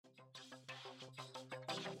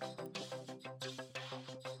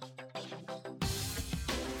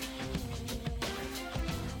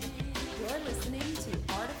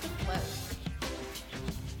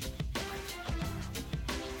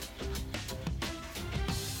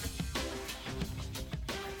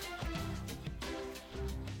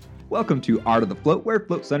Welcome to Art of the Float, where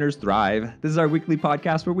float centers thrive. This is our weekly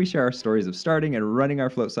podcast where we share our stories of starting and running our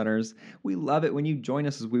float centers. We love it when you join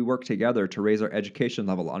us as we work together to raise our education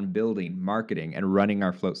level on building, marketing, and running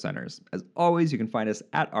our float centers. As always, you can find us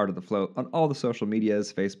at Art of the Float on all the social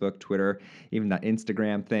medias, Facebook, Twitter, even that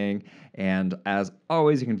Instagram thing. And as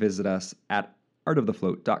always, you can visit us at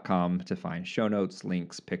artofthefloat.com to find show notes,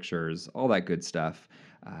 links, pictures, all that good stuff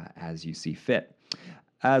as you see fit.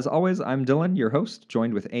 As always, I'm Dylan, your host,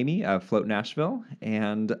 joined with Amy of Float Nashville.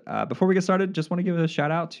 And before we get started, just want to give a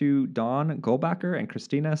shout out to Dawn Goldbacker and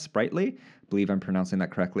Christina Sprightly. I believe I'm pronouncing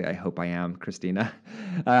that correctly. I hope I am, Christina.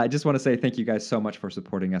 I just want to say thank you guys so much for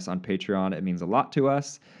supporting us on Patreon. It means a lot to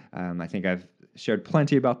us. I think I've shared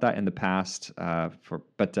plenty about that in the past.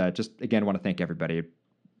 But just, again, want to thank everybody.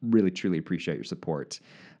 Really, truly appreciate your support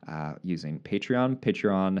using Patreon.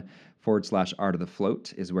 Patreon.com/Art of the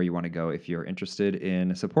Float is where you want to go if you're interested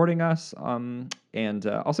in supporting us and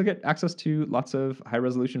also get access to lots of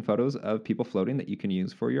high-resolution photos of people floating that you can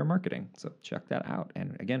use for your marketing. So check that out.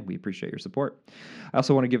 And again, we appreciate your support. I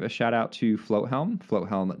also want to give a shout-out to FloatHelm.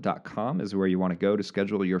 FloatHelm.com is where you want to go to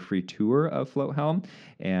schedule your free tour of FloatHelm.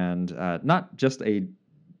 And not just a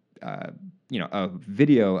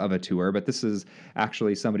video of a tour, but this is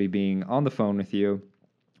actually somebody being on the phone with you,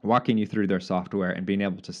 walking you through their software and being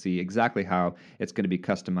able to see exactly how it's going to be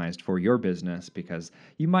customized for your business, because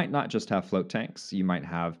you might not just have float tanks. You might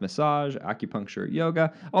have massage, acupuncture,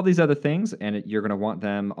 yoga, all these other things, and you're going to want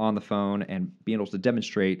them on the phone and being able to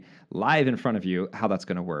demonstrate live in front of you how that's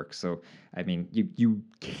going to work. So, I mean, you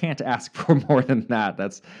can't ask for more than that.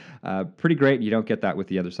 That's pretty great. You don't get that with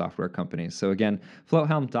the other software companies. So again,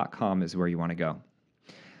 FloatHelm.com is where you want to go.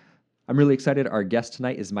 I'm really excited. Our guest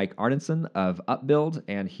tonight is Mike Arneson of Upbuild,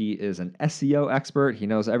 and he is an SEO expert. He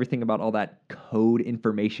knows everything about all that code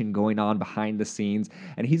information going on behind the scenes,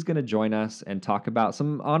 and he's going to join us and talk about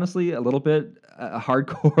some, honestly, a little bit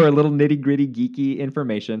hardcore, a little nitty-gritty, geeky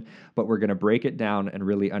information, but we're going to break it down and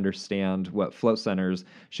really understand what float centers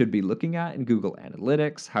should be looking at in Google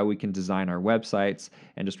Analytics, how we can design our websites,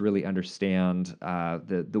 and just really understand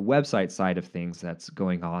the website side of things that's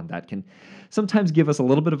going on that can sometimes give us a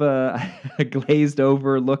little bit of a glazed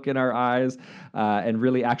over look in our eyes and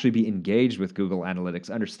really actually be engaged with Google Analytics,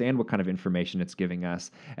 understand what kind of information it's giving us,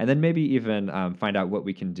 and then maybe even find out what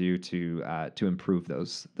we can do to improve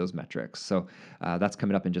those metrics. So that's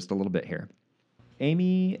coming up in just a little bit here.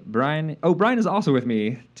 Amy, Brian. Oh, Brian is also with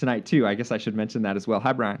me tonight too. I guess I should mention that as well.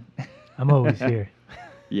 Hi, Brian. I'm always here.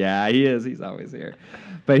 Yeah, he is. He's always here.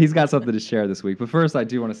 But he's got something to share this week. But first, I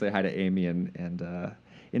do want to say hi to Amy and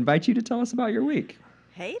invite you to tell us about your week.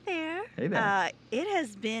 Hey there. Hey there. It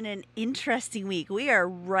has been an interesting week. We are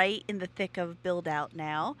right in the thick of build out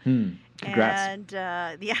now. Congrats.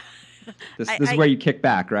 And yeah. This is where you kick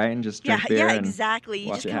back, right? And just drink beer. Yeah, exactly.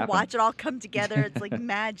 You just kind of watch it all come together. It's like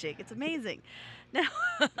magic. It's amazing. Now,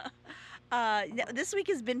 this week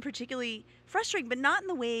has been particularly frustrating, but not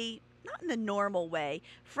in the normal way.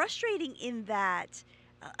 Frustrating in that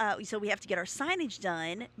so we have to get our signage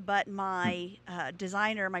done, but my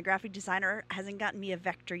my graphic designer, hasn't gotten me a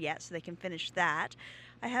vector yet, so they can finish that.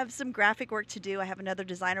 I have some graphic work to do. I have another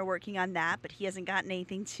designer working on that, but he hasn't gotten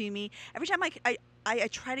anything to me. Every time I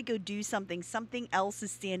try to go do something else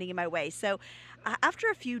is standing in my way. So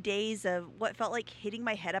after a few days of what felt like hitting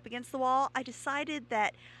my head up against the wall, I decided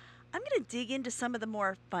that I'm going to dig into some of the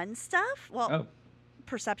more fun stuff. Well,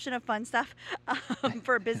 perception of fun stuff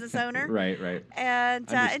for a business owner. Right. And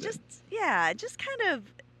just kind of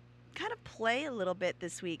play a little bit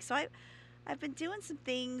this week. So I've been doing some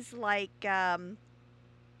things like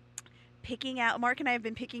picking out. Mark and I have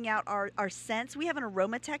been picking out our scents. We have an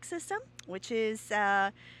Aromatech system, which is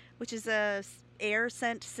a air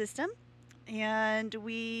scent system, and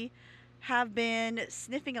we have been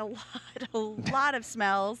sniffing a lot of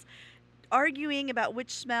smells, arguing about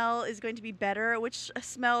which smell is going to be better, which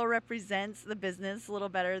smell represents the business a little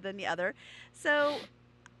better than the other. So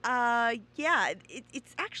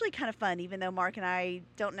it's actually kind of fun, even though Mark and I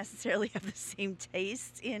don't necessarily have the same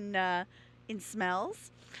taste in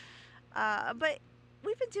smells. But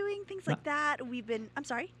we've been doing things like that. I'm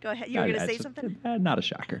sorry, go ahead. You were going to say something? Not a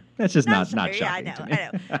shocker. That's just not shocking. Yeah, I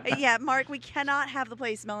know. Yeah, Mark, we cannot have the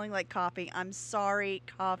place smelling like coffee. I'm sorry,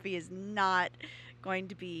 coffee is not going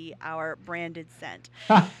to be our branded scent.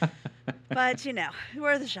 But,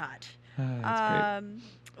 worth a shot. That's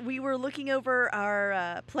great. We were looking over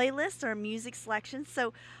our playlist, our music selections.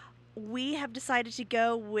 So we have decided to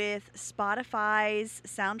go with Spotify's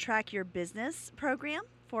Soundtrack Your Business program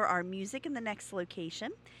for our music in the next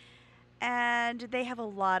location. And they have a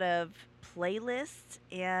lot of playlists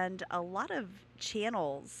and a lot of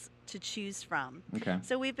channels to choose from. Okay.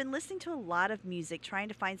 So we've been listening to a lot of music, trying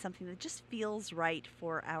to find something that just feels right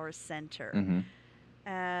for our center. Mm-hmm.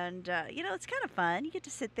 And, it's kind of fun. You get to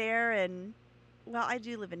sit there and, well, I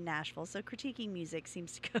do live in Nashville, so critiquing music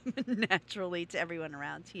seems to come naturally to everyone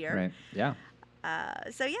around here. Right. Yeah.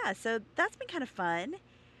 So that's been kind of fun.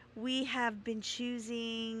 We have been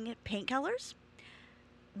choosing paint colors.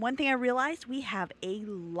 One thing I realized, we have a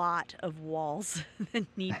lot of walls that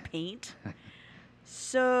need paint.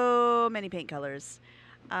 So many paint colors.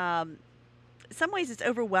 Some ways it's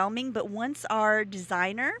overwhelming, but once our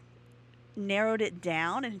designer narrowed it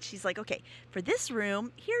down and she's like, okay, for this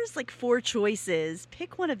room, here's like 4 choices.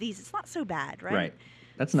 Pick one of these. It's not so bad, right? Right.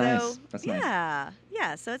 That's So, nice. That's nice.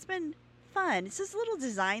 yeah. So it's been fun. It's just little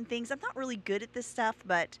design things. I'm not really good at this stuff,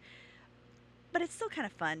 but it's still kind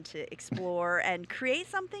of fun to explore and create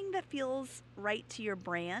something that feels right to your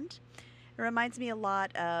brand. It reminds me a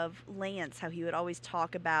lot of Lance, how he would always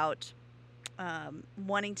talk about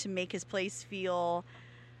wanting to make his place feel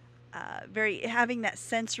having that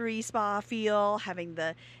sensory spa feel, having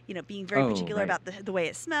the, being very particular Right. about the way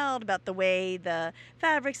it smelled, about the way the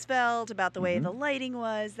fabrics felt, about the way Mm-hmm. the lighting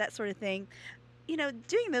was, that sort of thing.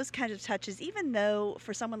 Doing those kinds of touches, even though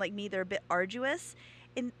for someone like me they're a bit arduous,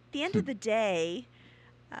 in the end of the day,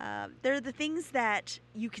 they're the things that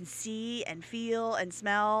you can see and feel and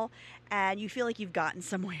smell, and you feel like you've gotten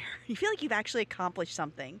somewhere. You feel like you've actually accomplished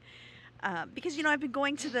something. Because I've been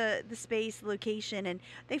going to the space, the location, and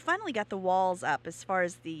they finally got the walls up as far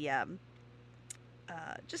as the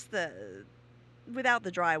just the without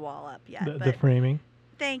the drywall up yet. The But framing.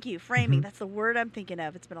 thank you, framing. Mhm. That's the word I'm thinking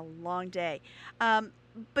of. It's been a long day.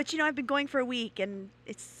 But I've been going for a week, and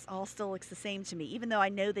it's all still looks the same to me. Even though I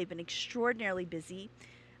know they've been extraordinarily busy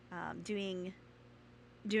doing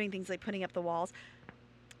things like putting up the walls.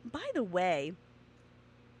 By the way,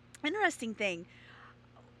 interesting thing.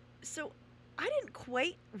 So I didn't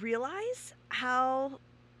quite realize how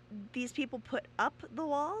these people put up the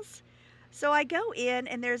walls. So I go in,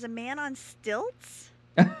 and there's a man on stilts.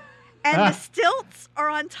 And the stilts are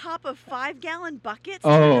on top of 5-gallon buckets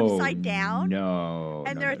turned upside down. No.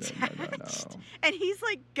 And no, they're no, no, no, no, attached. no. And he's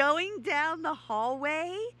like going down the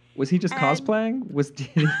hallway. Was he just And- cosplaying?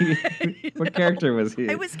 What character was he?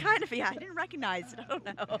 It was kind of, I didn't recognize it. I don't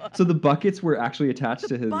know. So the buckets were actually attached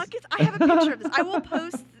to his Buckets. I have a picture of this. I will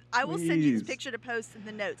post. I will send you this Please. picture to post in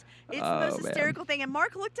the notes. It's the Oh, most man. hysterical thing. And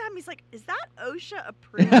Mark looked at him. He's like, "Is that OSHA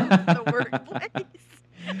approved? The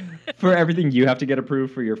workplace?" For everything you have to get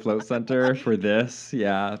approved for your float center for this.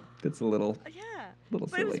 Yeah, it's a little Yeah. little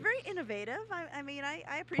But it was silly. very innovative. I mean, I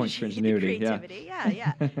Points for appreciate the ingenuity, yeah. creativity.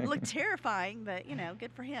 Yeah. It looked terrifying, but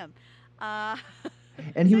good for him.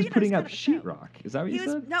 And he So, was it's putting kind up of a show. sheetrock. Is that what He you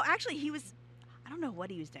was said? no, actually, he was. I don't know what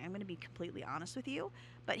he was doing. I'm going to be completely honest with you,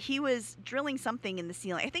 but he was drilling something in the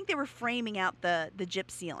ceiling. I think they were framing out the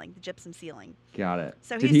gypsum ceiling. Got it.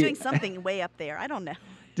 So Did he's he- doing something way up there. I don't know.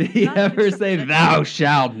 Did he Not ever say, construction. "Thou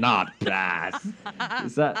shalt not pass"?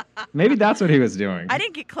 Is that maybe that's what he was doing? I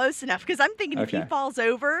didn't get close enough because I'm thinking if he Okay. falls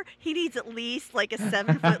over, he needs at least like a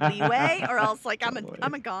 7-foot leeway, or else like I'm Totally.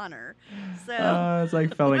 a goner. So It's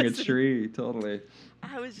like felling a wasn't- tree. Totally.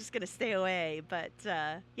 I was just gonna stay away. But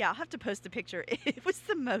yeah, I'll have to post a picture. It was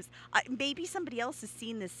the most. Maybe somebody else has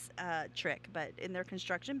seen this trick, but in their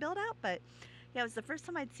construction build out. But yeah, it was the first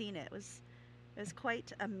time I'd seen it. It was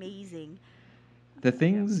quite amazing. The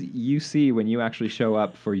things you see when you actually show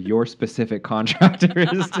up for your specific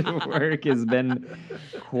contractors to work has been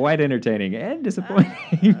quite entertaining and disappointing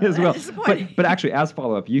as well. Disappointing. But actually, as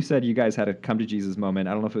follow up, you said you guys had a come to Jesus moment.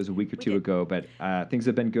 I don't know if it was a week or We two did. ago, but things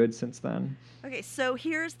have been good since then. Okay, so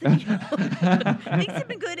here's the deal. Things have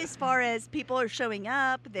been good as far as people are showing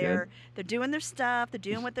up. They're doing their stuff. They're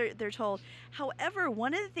doing what they're told. However,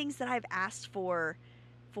 one of the things that I've asked for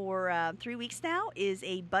 3 weeks now is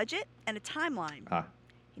a budget and a timeline. Ah.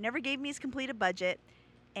 He never gave me his completed budget,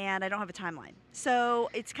 and I don't have a timeline. So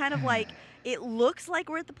it's kind of like it looks like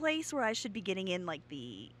we're at the place where I should be getting in like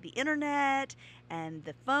the internet and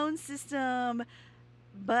the phone system,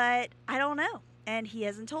 but I don't know. And he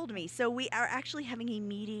hasn't told me. So we are actually having a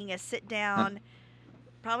meeting, a sit down,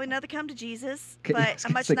 probably another come to Jesus, but a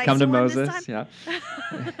much Say, nicer come to one Moses. this time.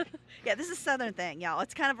 Yeah. Yeah, this is a Southern thing, y'all.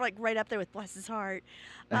 It's kind of like right up there with bless his heart.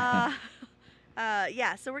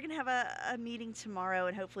 Yeah, so we're gonna have a meeting tomorrow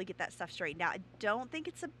and hopefully get that stuff straightened out. I don't think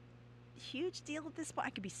it's a huge deal at this point. I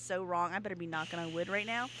could be so wrong. I better be knocking on wood right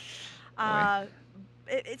now.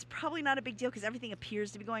 It's probably not a big deal because everything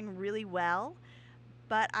appears to be going really well.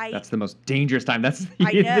 but That's the most dangerous time. That's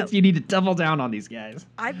I know. you need to double down on these guys.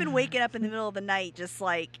 I've been waking up in the middle of the night just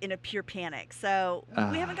like in a pure panic. So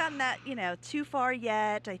we haven't gotten that, too far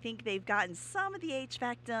yet. I think they've gotten some of the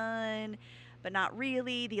HVAC done, but not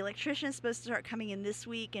really. The electrician is supposed to start coming in this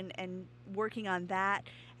week and working on that.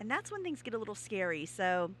 And that's when things get a little scary.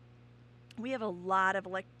 So we have a lot of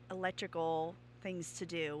electrical things to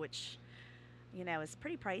do, which, is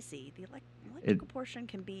pretty pricey. The electrical portion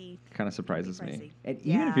can be kind of surprises pricey. me. And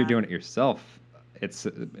even if you're doing it yourself, it's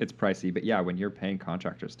pricey. But yeah, when you're paying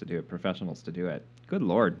contractors to do it, professionals to do it, good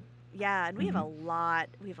Lord. Yeah, and we have a lot.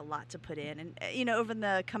 We have a lot to put in, and over in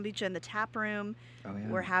the kombucha in the tap room,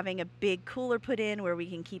 we're having a big cooler put in where we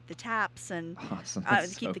can keep the taps and awesome.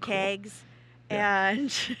 keep the kegs, and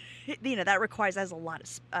that has a lot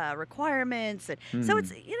of requirements, and so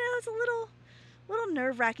it's it's a little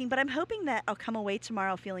nerve wracking. But I'm hoping that I'll come away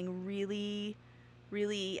tomorrow feeling really,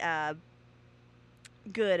 really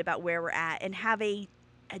good about where we're at and have a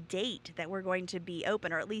date that we're going to be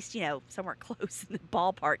open, or at least somewhere close in the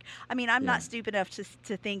ballpark. I mean, I'm not stupid enough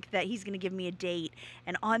to think that he's going to give me a date,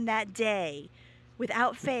 and on that day,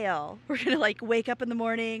 without fail, we're going to wake up in the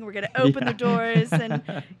morning, we're going to open the doors, and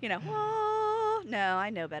oh no, I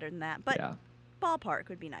know better than that, but ballpark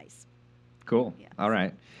would be nice. Cool. Yeah. All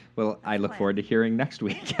right. Well, I look forward to hearing next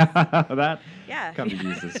week how that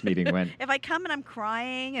this meeting went. If I come and I'm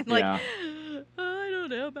crying and I don't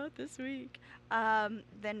know about this week,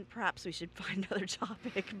 then perhaps we should find another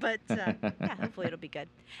topic. But hopefully it'll be good.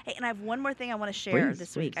 Hey, and I have one more thing I want to share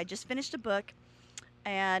this week. I just finished a book,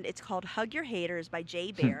 and it's called Hug Your Haters by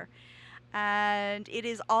Jay Baer. And it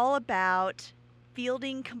is all about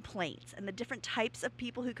fielding complaints and the different types of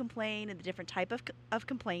people who complain and the different type of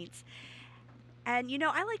complaints. And,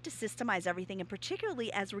 I like to systemize everything, and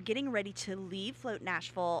particularly as we're getting ready to leave Float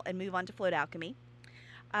Nashville and move on to Float Alchemy,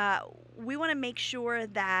 we want to make sure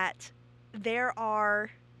that there are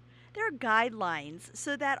guidelines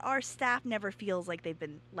so that our staff never feels like they've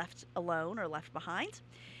been left alone or left behind.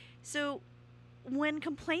 So when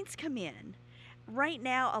complaints come in, right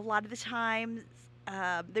now, a lot of the times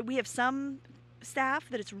that we have some staff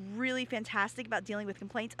that it's really fantastic about dealing with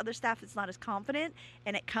complaints, other staff that's not as confident,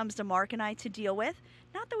 and it comes to Mark and I to deal with.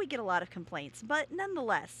 Not that we get a lot of complaints, but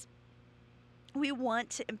nonetheless, we want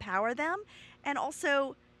to empower them and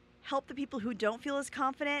also help the people who don't feel as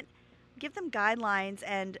confident, give them guidelines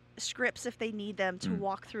and scripts if they need them to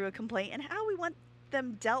walk through a complaint and how we want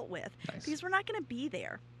them dealt with, because we're not going to be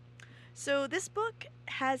there. So this book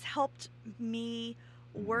has helped me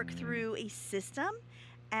work through a system,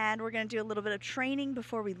 and we're going to do a little bit of training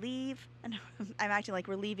before we leave. And I'm acting like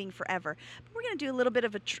we're leaving forever. But we're going to do a little bit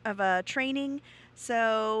of a training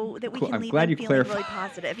so that we can leave them feeling really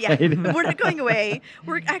positive. Yeah, we're not going away.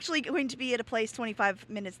 We're actually going to be at a place 25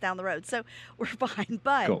 minutes down the road, so we're fine.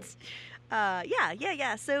 But cool.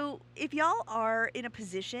 Yeah. So if y'all are in a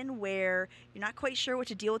position where you're not quite sure what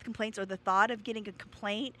to deal with complaints, or the thought of getting a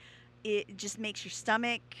complaint, it just makes your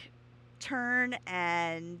stomach turn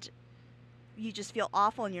and you just feel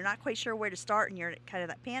awful and you're not quite sure where to start and you're in kind of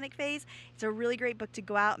that panic phase, it's a really great book to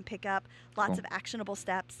go out and pick up. Lots of actionable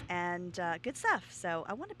steps and good stuff. So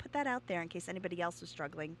I want to put that out there in case anybody else was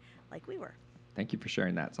struggling like we were. Thank you for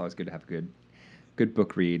sharing that. It's always good to have a good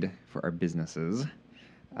book read for our businesses.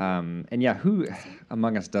 And who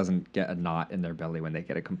among us doesn't get a knot in their belly when they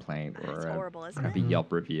get a complaint or horrible, isn't it? A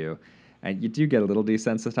Yelp review? And you do get a little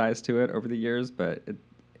desensitized to it over the years, but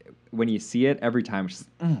when you see it every time, it's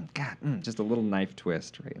just, just a little knife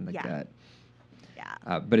twist right in the gut.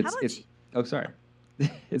 Yeah. But it's sorry.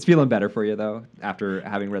 It's feeling better for you though after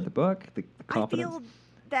having read the book. The confidence. I feel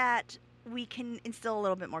that we can instill a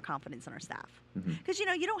little bit more confidence in our staff, because you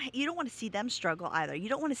don't want to see them struggle either. You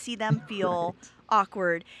don't want to see them feel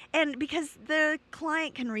awkward, and because the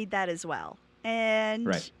client can read that as well. And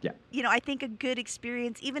I think a good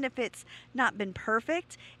experience, even if it's not been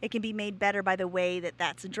perfect, it can be made better by the way that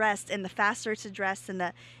that's addressed, and the faster it's addressed, and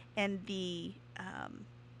the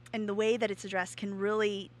way that it's addressed can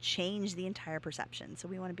really change the entire perception. So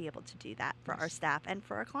we want to be able to do that for our staff and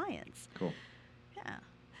for our clients. Cool. Yeah.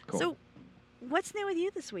 Cool. So what's new with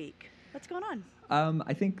you this week? What's going on?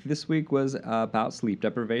 I think this week was about sleep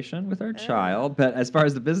deprivation with our child. But as far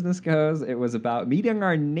as the business goes, it was about meeting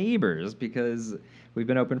our neighbors, because we've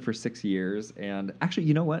been open for 6 years. And actually,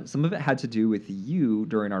 you know what? Some of it had to do with you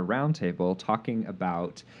during our roundtable talking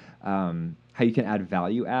about how you can add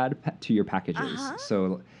value to your packages.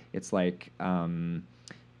 So it's like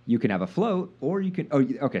you can have a float, or you can... Oh,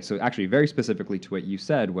 okay. So actually, very specifically to what you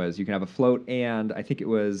said was you can have a float, and I think it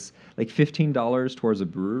was like $15 towards a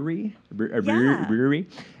brewery, brewery,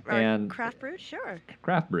 or and craft brew, sure.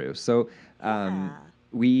 Craft brew. So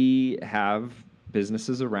we have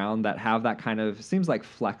businesses around that have that kind of seems like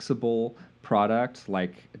flexible product,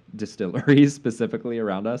 like distilleries specifically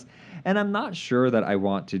around us. And I'm not sure that I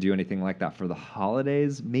want to do anything like that for the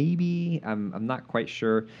holidays. Maybe I'm not quite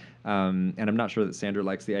sure. And I'm not sure that Sandra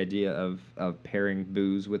likes the idea of pairing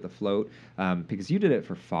booze with a float, because you did it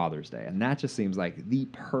for Father's Day, and that just seems like the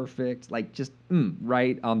perfect, like just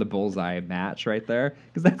right on the bullseye match right there.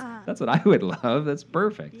 Because that's what I would love. That's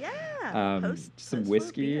perfect. Yeah. Some Post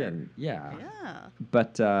whiskey beer. and yeah. Yeah.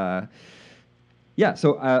 But yeah,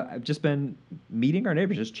 so I've just been meeting our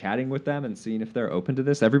neighbors, just chatting with them and seeing if they're open to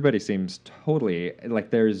this. Everybody seems totally like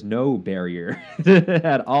there's no barrier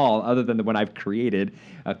at all, other than the one I've created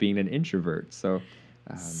of being an introvert. So,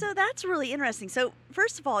 So that's really interesting. So,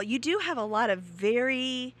 first of all, you do have a lot of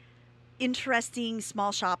very interesting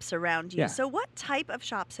small shops around you. yeah. So, what type of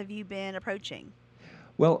shops have you been approaching?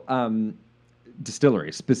 Well,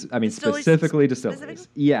 distilleries. I mean, Distilleries specifically distilleries.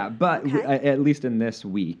 specifically? Yeah, but Okay. at least in this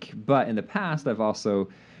week. But in the past, I've also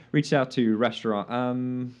reached out to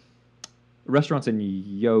restaurants in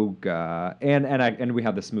yoga, and we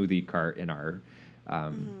have the smoothie cart in our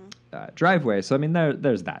Hmm. driveway. So I mean,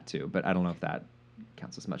 there's that too. But I don't know if that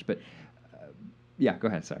counts as much. But yeah, go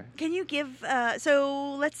ahead. Sorry. Can you give,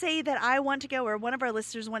 so let's say that I want to go or one of our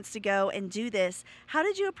listeners wants to go and do this. How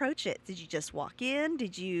did you approach it? Did you just walk in?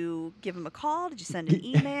 Did you give them a call? Did you send an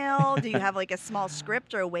email? Do you have like a small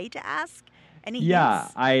script or a way to ask? Any Yeah,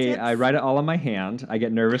 hints? I Tips? write it all on my hand. I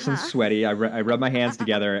get nervous and Uh-huh. sweaty. I rub my hands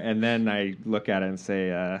together, and then I look at it and say,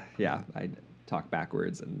 yeah, I talk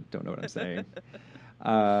backwards and don't know what I'm saying.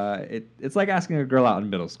 It's like asking a girl out in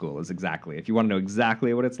middle school is exactly. If you want to know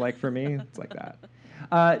exactly what it's like for me, it's like that.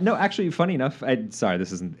 No, actually, funny enough, sorry,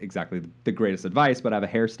 this isn't exactly the greatest advice, but I have a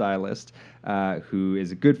hairstylist who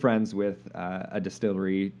is good friends with a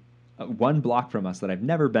distillery 1 block from us that I've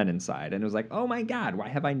never been inside. And it was like, oh my God, why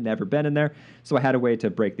have I never been in there? So I had a way to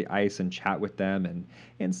break the ice and chat with them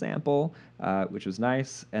and sample, which was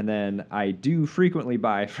nice. And then I do frequently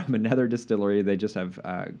buy from another distillery. They just have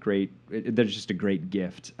they're just a great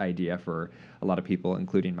gift idea for a lot of people,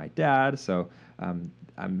 including my dad. So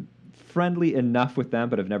I'm friendly enough with them,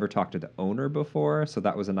 but I've never talked to the owner before. So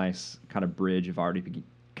that was a nice kind of bridge of already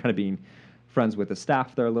kind of being friends with the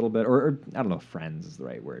staff there a little bit, or I don't know if friends is the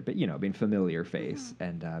right word, but being familiar face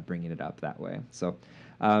and bringing it up that way. So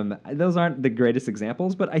those aren't the greatest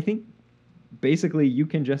examples, but I think basically you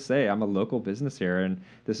can just say, I'm a local business here and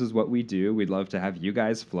this is what we do. We'd love to have you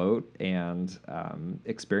guys float and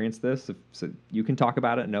experience this so you can talk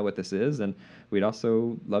about it and know what this is. And we'd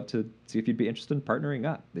also love to see if you'd be interested in partnering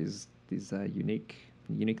up these unique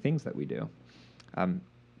things that we do.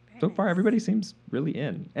 So far, everybody seems really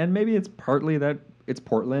in. And maybe it's partly that it's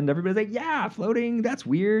Portland. Everybody's like, yeah, floating, that's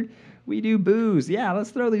weird. We do booze. Yeah,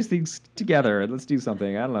 let's throw these things together and let's do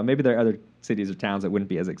something. I don't know. Maybe there are other cities or towns that wouldn't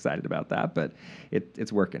be as excited about that, but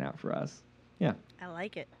it's working out for us. Yeah. I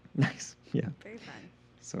like it. Nice. Yeah. Very fun.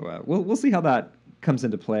 So we'll see how that comes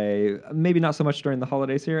into play. Maybe not so much during the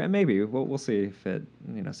holidays here, and maybe we'll see if it.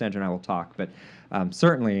 Sandra and I will talk, but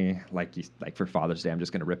certainly, like for Father's Day, I'm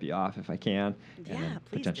just going to rip you off if I can, Yeah, and then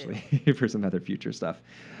please potentially for some other future stuff.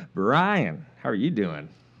 Brian, how are you doing?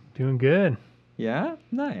 Doing good. Yeah,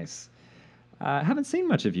 nice. Haven't seen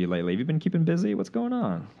much of you lately. Have you been keeping busy? What's going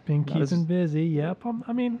on? Been Not as- keeping busy. Yep.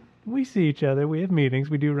 I mean, we see each other. We have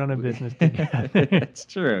meetings. We do run a business together. It's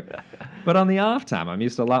true, but on the off time, I'm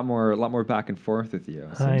used to a lot more back and forth with you.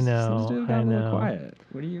 I Seems know, to have I gotten a little know. quiet.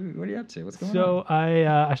 What are you up to? What's going on? So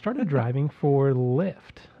I started driving for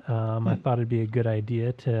Lyft. I thought it'd be a good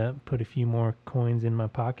idea to put a few more coins in my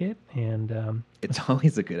pocket, and It's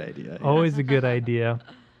always a good idea. Yeah. always a good idea.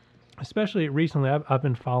 Especially recently, I've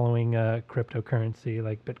been following cryptocurrency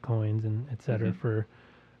like Bitcoins and et cetera for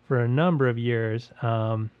a number of years.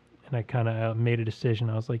 And I kind of made a decision.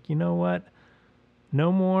 I was like, you know what? No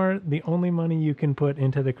more. The only money you can put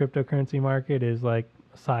into the cryptocurrency market is like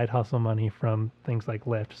side hustle money from things like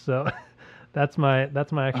Lyft. So that's my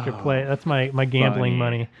extra play. That's my gambling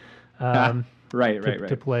funny. money. Right.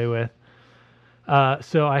 To play with.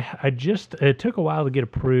 So it took a while to get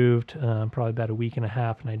approved, probably about a week and a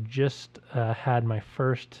half, and I just had my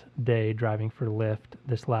first day driving for Lyft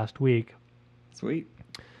this last week. Sweet.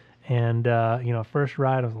 And, first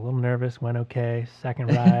ride I was a little nervous, went okay.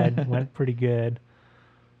 Second ride went pretty good.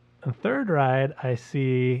 And third ride, I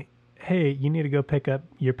see, hey, you need to go pick up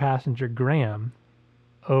your passenger Graham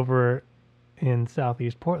over in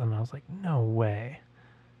Southeast Portland. I was like, no way.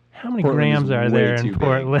 How many Portland is Grahams are way there too in big.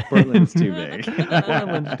 Portland? Portland's too big.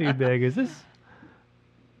 Portland's too big.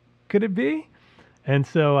 Could it be? And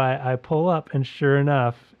so I pull up, and sure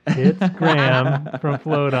enough, It's Graham from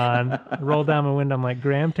Float On. I roll down my window. I'm like,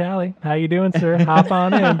 Graham Talley, how you doing, sir? Hop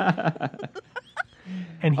on in.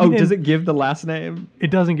 And he does it give the last name?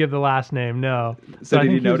 It doesn't give the last name, no. So I did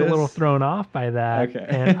think he he was notice? a little thrown off by that. Okay.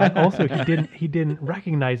 And he didn't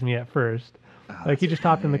recognize me at first. Like he just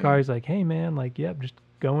hopped in the car. He's like, "Hey man, like, yep, just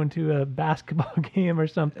going to a basketball game or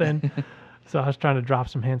something." So I was trying to drop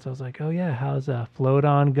some hints. I was like, "Oh yeah, how's Float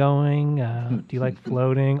On going? Do you like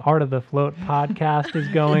floating? Art of the Float podcast is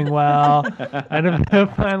going well." And then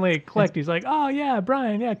finally it clicked. He's like, "Oh yeah,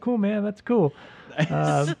 Brian, yeah, cool man, that's cool."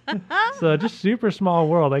 So just super small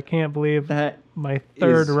world. I can't believe That my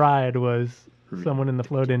third is ride was someone in the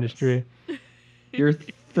float industry. Your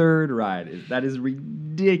third ride is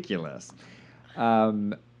ridiculous.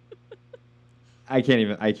 I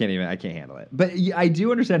can't handle it. But I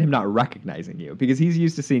do understand him not recognizing you because he's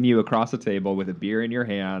used to seeing you across the table with a beer in your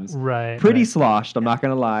hands. Right. Pretty right. sloshed. I'm not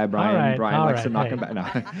gonna lie, Brian. All right, Brian all likes to knock right, him back.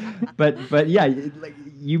 No. but yeah, like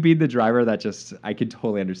you being the driver, that just I could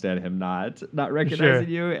totally understand him not recognizing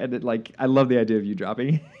you, and I love the idea of you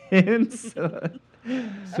dropping hints. So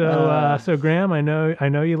Graham, I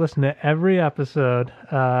know you listen to every episode.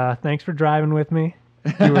 Thanks for driving with me.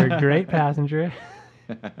 You were a great passenger.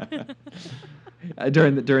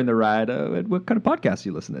 During the ride, what kind of podcast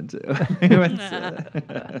you listening to?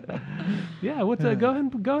 Yeah, go ahead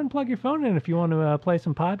and plug your phone in if you want to play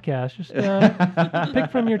some podcasts. Just pick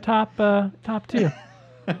from your top two. Top two.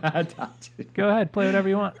 Go ahead, play whatever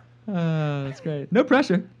you want. That's great. No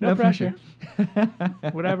pressure. No pressure.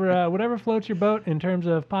 Whatever floats your boat in terms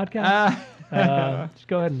of podcasts. Just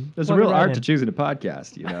go ahead and. There's a plug it real right art in. to choosing a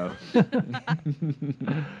podcast, you know.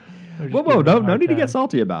 Or just Whoa, give it a no hard need to time. get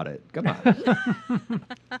salty about it. Come on.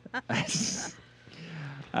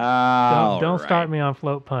 Don't start me on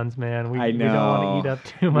float puns, man. We I know. we don't want to eat up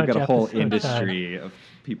too much. We've got a whole episode time. industry of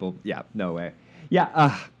people. Yeah, no way.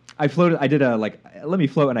 Yeah, I did a let me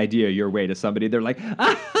float an idea your way to somebody. They're like, it's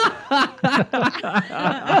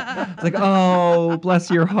like, oh, bless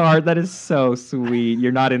your heart. That is so sweet.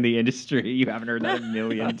 You're not in the industry. You haven't heard that a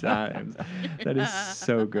million times. That is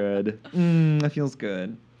so good. That feels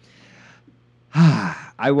good.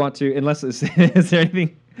 I want to, unless is there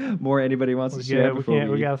anything more anybody wants to share before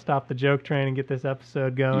We got to stop the joke train and get this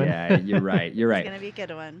episode going. Yeah, you're right. You're right. It's going to be a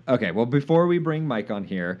good one. Okay, well, before we bring Mike on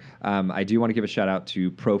here, I do want to give a shout out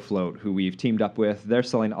to ProFloat, who we've teamed up with. They're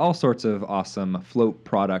selling all sorts of awesome float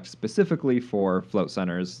products specifically for float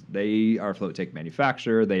centers. They are a float tank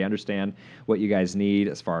manufacturer. They understand what you guys need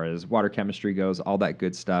as far as water chemistry goes, all that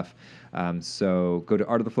good stuff. So go to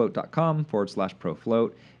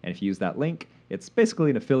artofthefloat.com/ProFloat, and if you use that link, it's basically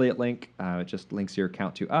an affiliate link. It just links your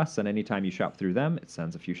account to us, and anytime you shop through them, it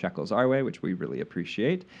sends a few shekels our way, which we really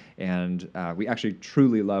appreciate. And we actually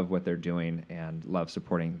truly love what they're doing and love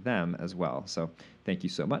supporting them as well. So thank you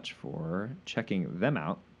so much for checking them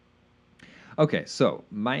out. Okay, so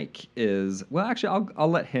Mike is, well, actually, I'll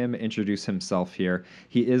let him introduce himself here.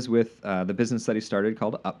 He is with the business that he started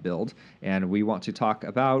called Upbuild, and we want to talk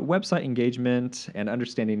about website engagement and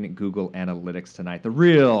understanding Google Analytics tonight. The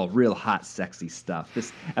real hot, sexy stuff.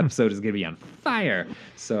 This episode is going to be on fire.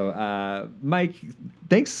 So, Mike,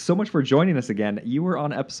 thanks so much for joining us again. You were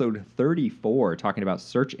on episode 34 talking about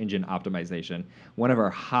search engine optimization, one of our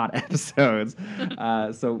hot episodes.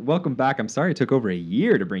 So welcome back. I'm sorry it took over a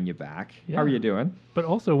year to bring you back. Yeah. How are you doing? But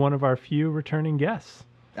also one of our few returning guests.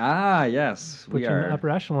 Ah, yes. Which We in are the upper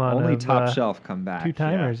echelon only of, top shelf come back.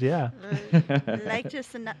 Two-timers, yeah. Liked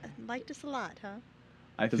us a lot, huh?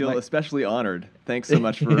 I Does feel Mike- especially honored. Thanks so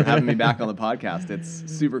much for having me back on the podcast.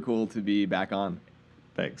 It's super cool to be back on.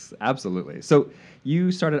 Thanks. Absolutely. So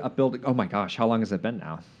you started Upbuild. Oh my gosh, how long has it been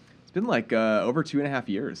now? It's been like over 2.5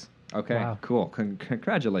 years. Okay, Wow. cool.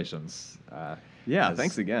 Congratulations. Yeah, As-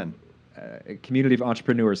 thanI'm again. A community of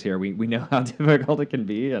entrepreneurs here. We know how difficult it can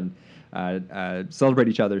be and celebrate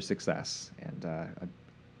each other's success. And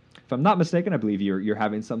if I'm not mistaken, I believe you're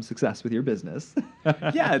having some success with your business.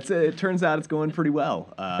 Yeah, it turns out it's going pretty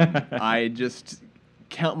well. I just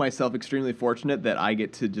count myself extremely fortunate that I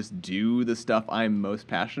get to just do the stuff I'm most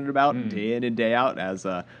passionate about day in and day out, as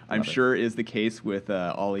I'm Love it. sure is the case with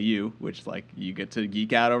all of you, which like you get to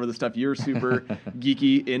geek out over the stuff you're super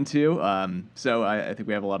geeky into. So I think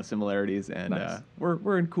we have a lot of similarities, and Nice.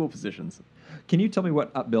 we're in cool positions. Can you tell me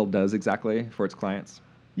what Upbuild does exactly for its clients?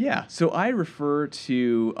 Yeah, so I refer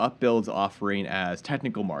to Upbuild's offering as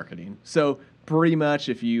technical marketing. So pretty much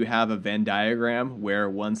if you have a Venn diagram where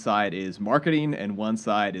one side is marketing and one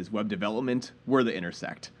side is web development, we're the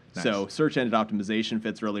intersect. Nice. So search engine optimization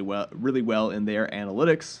fits really well in there.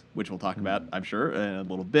 Analytics, which we'll talk about, I'm sure, in a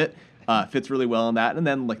little bit, fits really well in that. And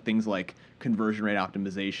then like things like conversion rate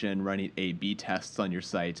optimization, running A/B tests on your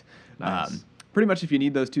site. Nice. Pretty much, if you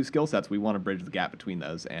need those two skill sets, we want to bridge the gap between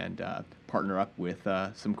those and partner up with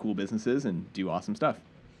some cool businesses and do awesome stuff.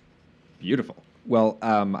 Beautiful. Well,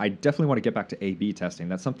 I definitely want to get back to A/B testing.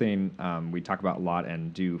 That's something we talk about a lot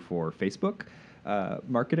and do for Facebook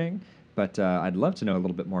marketing. But I'd love to know a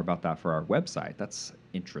little bit more about that for our website. That's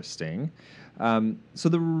interesting. So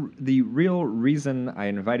the real reason I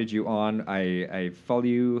invited you on, I follow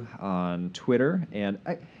you on Twitter, and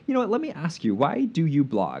you know what? Let me ask you, why do you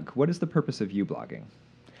blog? What is the purpose of you blogging?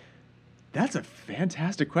 That's a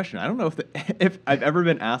fantastic question. I don't know if I've ever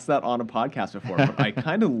been asked that on a podcast before, but I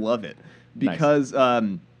kind of love it because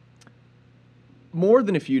more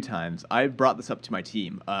than a few times I've brought this up to my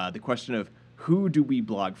team. The question of who do we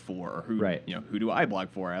blog for, or who do I blog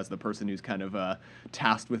for as the person who's kind of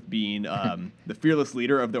tasked with being the fearless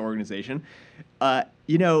leader of the organization. I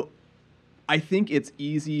think it's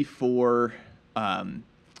easy for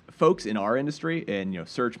folks in our industry, in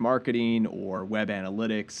search marketing or web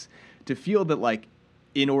analytics, to feel that like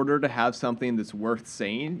in order to have something that's worth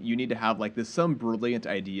saying, you need to have like some brilliant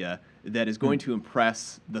idea that is going to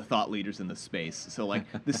impress the thought leaders in the space. So like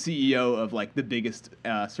the CEO of like the biggest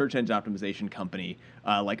search engine optimization company,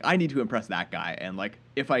 like I need to impress that guy. And like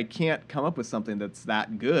if I can't come up with something that's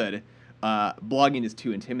that good, blogging is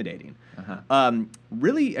too intimidating.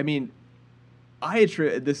 Really, I mean,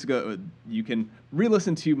 you can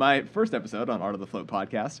re-listen to my first episode on Art of the Float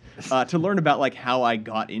podcast to learn about like how I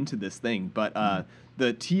got into this thing. But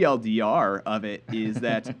the TLDR of it is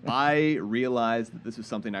that I realized that this was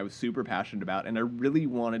something I was super passionate about, and I really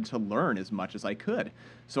wanted to learn as much as I could.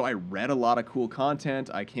 So I read a lot of cool content.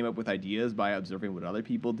 I came up with ideas by observing what other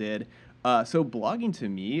people did. So blogging to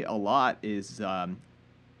me a lot is,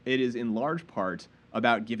 it is in large part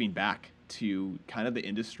about giving back to kind of the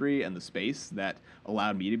industry and the space that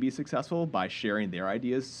allowed me to be successful by sharing their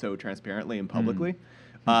ideas so transparently and publicly.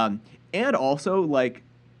 And also, like,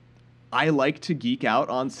 I like to geek out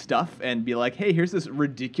on stuff and be like, hey, here's this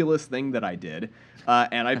ridiculous thing that I did.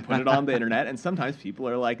 And I put it on the internet, and sometimes people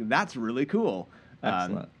are like, that's really cool.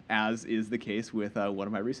 As is the case with one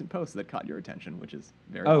of my recent posts that caught your attention, which is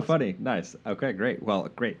very awesome. Funny. Nice. Okay, great. Well,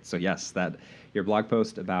 great. So yes, that your blog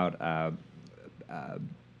post about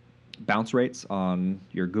bounce rates on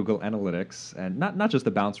your Google Analytics, and not just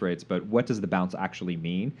the bounce rates, but what does the bounce actually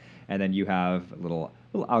mean? And then you have a little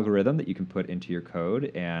algorithm that you can put into your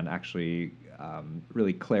code and actually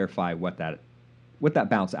really clarify what that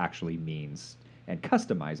bounce actually means and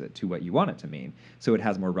customize it to what you want it to mean, so it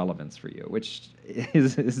has more relevance for you, which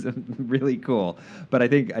is really cool. But I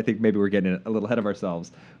think maybe we're getting a little ahead of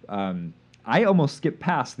ourselves. I almost skipped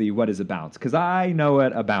past the what is a bounce, because I know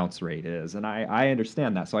what a bounce rate is, and I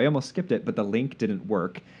understand that. So I almost skipped it, but the link didn't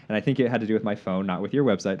work. And I think it had to do with my phone, not with your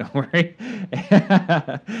website, don't worry.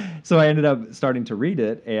 So I ended up starting to read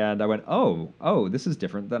it, and I went, oh, this is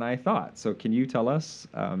different than I thought. So can you tell us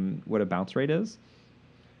what a bounce rate is?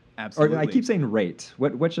 Absolutely. Or I keep saying rate.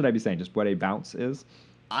 What should I be saying? Just what a bounce is?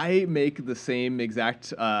 I make the same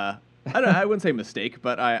exact... I don't know, I wouldn't say mistake,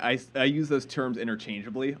 but I use those terms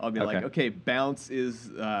interchangeably. I'll be like, okay, bounce is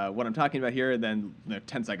what I'm talking about here, and then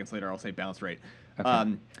 10 seconds later I'll say bounce rate.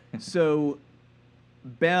 Okay. So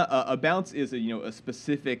a bounce is a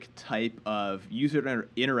specific type of user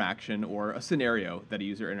interaction or a scenario that a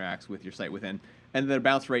user interacts with your site within, and the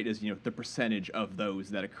bounce rate is the percentage of those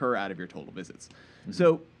that occur out of your total visits. Mm-hmm.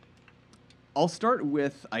 So I'll start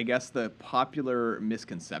with, I guess, the popular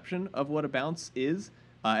misconception of what a bounce is.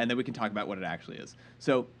 And then we can talk about what it actually is.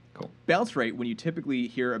 So bounce rate, when you typically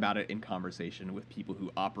hear about it in conversation with people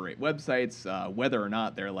who operate websites, whether or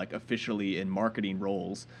not they're like officially in marketing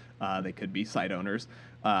roles, they could be site owners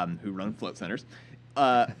who run float centers.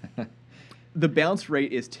 The bounce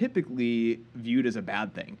rate is typically viewed as a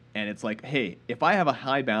bad thing. And it's like, hey, if I have a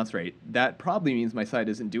high bounce rate, that probably means my site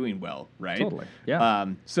isn't doing well, right? Totally, yeah.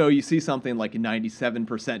 So you see something like a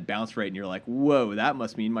 97% bounce rate, and you're like, whoa, that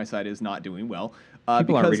must mean my site is not doing well.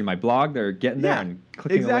 People aren't reading my blog; they're getting there and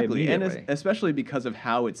clicking away immediately. And especially because of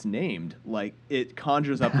how it's named, like it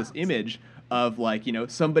conjures up this image of like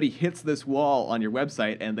somebody hits this wall on your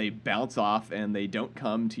website and they bounce off and they don't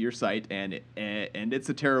come to your site, and it's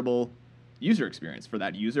a terrible user experience for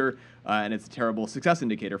that user, and it's a terrible success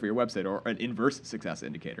indicator for your website, or an inverse success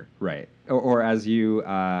indicator. Right. Or as you,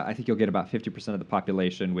 I think you'll get about 50% of the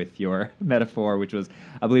population with your metaphor, which was,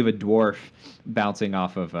 I believe, a dwarf bouncing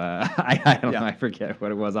off of, I don't know, I forget what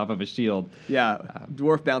it was, off of a shield. Yeah,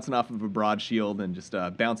 dwarf bouncing off of a broad shield and just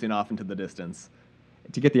bouncing off into the distance.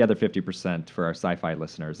 to get the other 50% for our sci-fi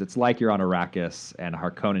listeners, it's like you're on Arrakis and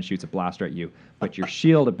Harkonnen shoots a blaster at you, but your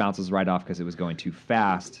shield, it bounces right off because it was going too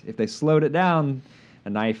fast. If they slowed it down, a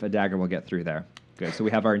knife, a dagger will get through there. Good. So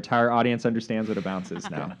we have our entire audience understands what a bounce is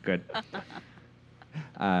now. Good.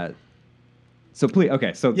 So please,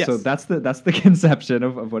 okay. So Yes. so that's the conception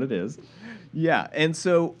of what it is. Yeah, and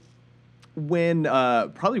so when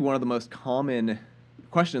probably one of the most common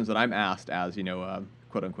questions that I'm asked as,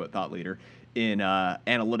 quote unquote thought leader in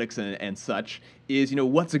analytics and such is,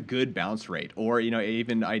 what's a good bounce rate? Or,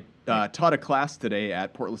 even I taught a class today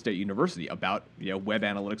at Portland State University about, Web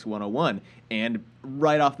Analytics 101. And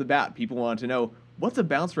right off the bat, people wanted to know, what's a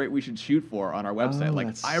bounce rate we should shoot for on our website? Oh, Like,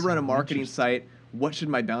 that's I run a so marketing interesting. site. What should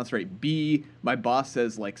my bounce rate be? My boss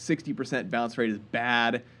says like 60% bounce rate is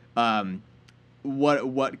bad.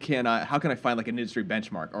 What can how can I find like an industry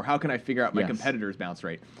benchmark, or how can I figure out my Yes. competitor's bounce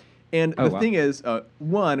rate? And Oh, the wow. thing is,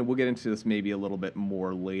 one, we'll get into this maybe a little bit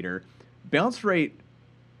more later. The bounce rate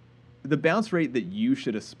that you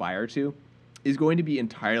should aspire to is going to be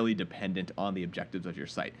entirely dependent on the objectives of your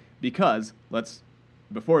site. Because let's,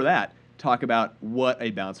 before that, talk about what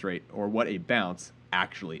a bounce rate or what a bounce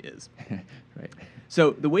actually is. Right.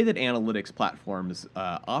 So the way that analytics platforms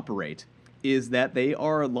operate is that they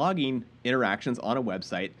are logging interactions on a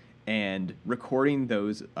website and recording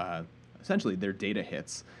those, essentially their data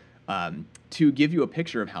hits, to give you a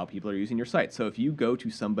picture of how people are using your site. So if you go to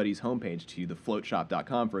somebody's homepage, to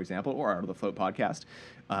thefloatshop.com, for example, or Out of the Float podcast,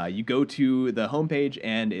 you go to the homepage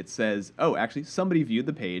and it says, oh, actually, somebody viewed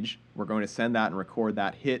the page. We're going to send that and record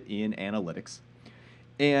that hit in analytics.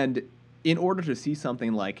 And in order to see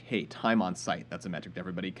something like, hey, time on site, that's a metric that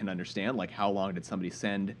everybody can understand, like how long did somebody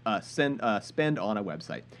spend on a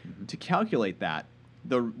website. Mm-hmm. To calculate that,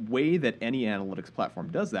 the way that any analytics platform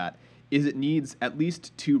does that is it needs at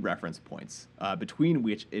least 2 reference points between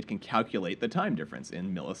which it can calculate the time difference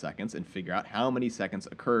in milliseconds and figure out how many seconds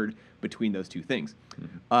occurred between those 2 things.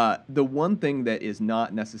 Mm-hmm. The one thing that is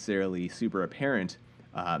not necessarily super apparent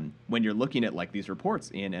when you're looking at like these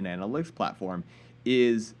reports in an analytics platform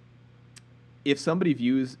is if somebody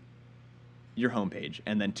views your homepage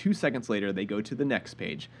and then 2 seconds later they go to the next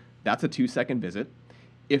page, that's a 2-second visit.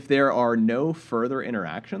 If there are no further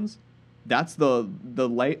interactions, that's the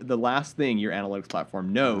last thing your analytics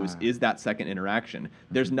platform knows is that second interaction.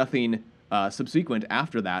 There's nothing subsequent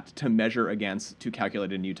after that to measure against to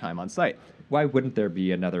calculate a new time on site. Why wouldn't there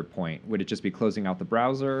be another point? Would it just be closing out the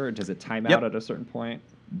browser? Or does it time Yep. out at a certain point?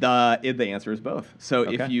 The answer is both. So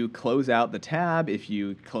Okay. if you close out the tab, if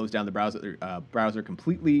you close down the browser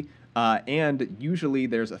completely, and usually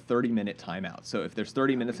there's a 30-minute timeout. So if there's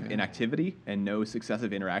 30 minutes of inactivity and no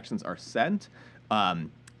successive interactions are sent,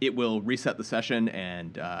 it will reset the session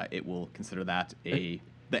and it will consider that the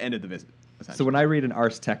end of the visit. So when I read an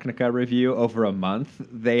Ars Technica review over a month,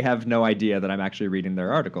 they have no idea that I'm actually reading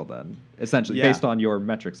their article then, essentially, Yeah. based on your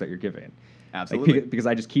metrics that you're giving. Absolutely. Like, because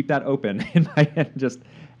I just keep that open in my head,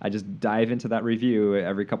 I just dive into that review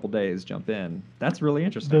every couple days, jump in. That's really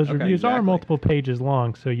interesting. Those Okay. reviews are exactly. multiple pages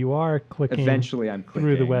long, so you are clicking Eventually I'm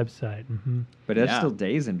through the clicking. website. Mm-hmm. But there's Yeah. still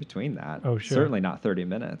days in between that. Oh, sure. Certainly not 30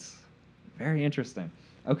 minutes. Very interesting.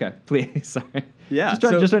 Okay, please. Sorry. Yeah, Just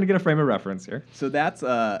so- trying to get a frame of reference here. So that's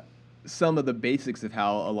some of the basics of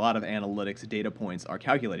how a lot of analytics data points are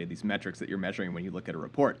calculated, these metrics that you're measuring when you look at a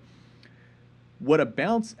report. What a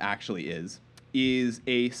bounce actually is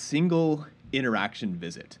a single interaction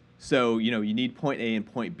visit. So, you need point A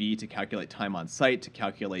and point B to calculate time on site, to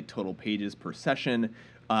calculate total pages per session.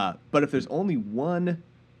 But if there's only one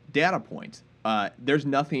data point, there's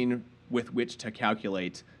nothing with which to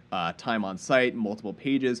calculate time on site, multiple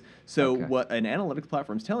pages. So Okay. what an analytics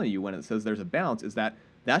platform is telling you when it says there's a bounce is that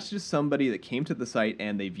that's just somebody that came to the site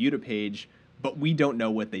and they viewed a page, but we don't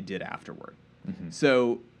know what they did afterward. Mm-hmm.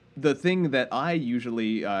 So the thing that I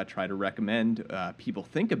usually try to recommend people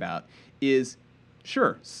think about is,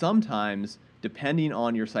 sure, sometimes, depending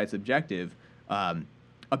on your site's objective,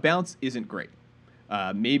 a bounce isn't great.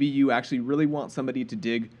 Maybe you actually really want somebody to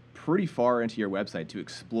dig pretty far into your website to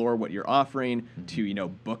explore what you're offering, to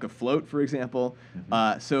book a float, for example.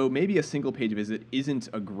 So maybe a single page visit isn't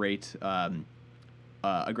a great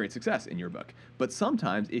success in your book. But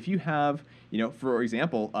sometimes, if you have, for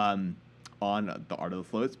example, on the Art of the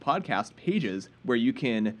Floats podcast pages where you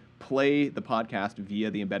can play the podcast via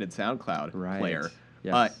the embedded SoundCloud Right. player.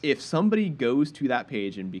 Yes. If somebody goes to that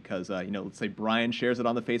page and because, let's say Brian shares it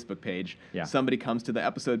on the Facebook page, Yeah. somebody comes to the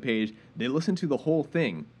episode page, they listen to the whole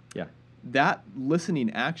thing. Yeah. That listening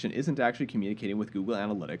action isn't actually communicating with Google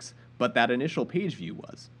Analytics, but that initial page view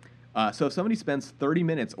was. So if somebody spends 30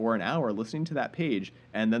 minutes or an hour listening to that page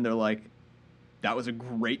and then they're like, that was a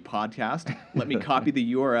great podcast. Let me copy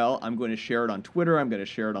the URL. I'm going to share it on Twitter. I'm going to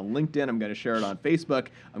share it on LinkedIn. I'm going to share it on Facebook.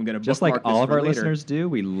 I'm going to Just bookmark like all this of for our later. listeners do.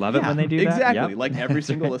 We love it when they do that. Exactly. Yep. Like every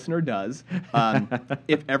single listener does.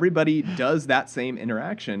 If everybody does that same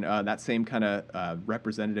interaction, that same kind of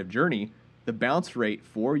representative journey, the bounce rate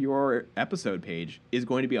for your episode page is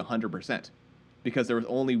going to be 100%. Because there was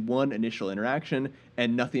only one initial interaction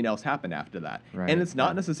and nothing else happened after that. Right, And it's not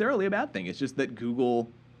yeah. necessarily a bad thing. It's just that Google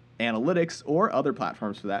Analytics, or other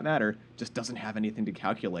platforms for that matter, just doesn't have anything to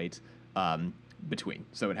calculate between.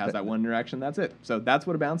 So it has that one interaction, that's it. So that's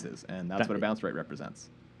what a bounce is, and that's what a bounce rate represents.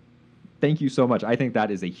 Thank you so much. I think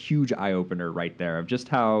that is a huge eye-opener right there of just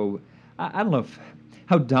how, I don't know,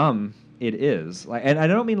 how dumb it is. Like, and I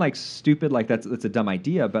don't mean like stupid, like that's a dumb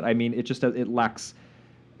idea, but I mean it just it lacks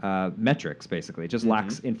metrics, basically. It just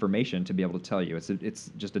lacks information to be able to tell you.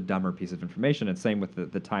 It's just a dumber piece of information, and same with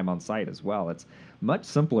the time on site as well. It's much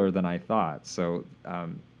simpler than I thought. So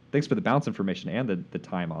thanks for the bounce information and the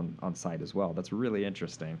time on site as well. That's really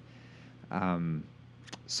interesting.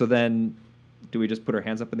 So then, do we just put our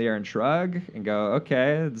hands up in the air and shrug and go,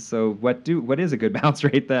 okay, so what is a good bounce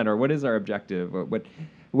rate then, or what is our objective?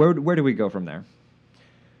 Where do we go from there?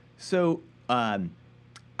 So I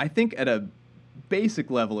think at a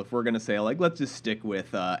basic level, if we're going to say, like, let's just stick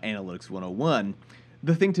with Analytics 101,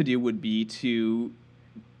 the thing to do would be to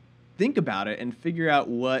think about it and figure out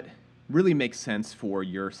what really makes sense for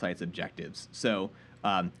your site's objectives. So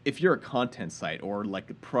if you're a content site, or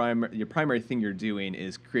like your primary thing you're doing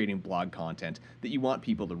is creating blog content that you want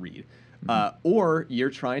people to read, or you're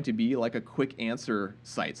trying to be like a quick answer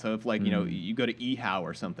site. So if like, you go to eHow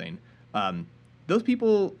or something, those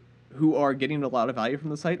people who are getting a lot of value from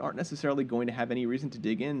the site aren't necessarily going to have any reason to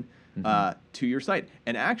dig in to your site.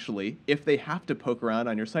 And actually, if they have to poke around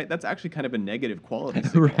on your site, that's actually kind of a negative quality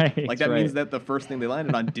signal. Right, like that right. means that the first thing they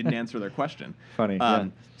landed on didn't answer their question. Funny, yeah.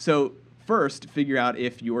 So first, figure out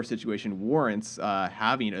if your situation warrants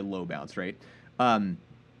having a low bounce rate. And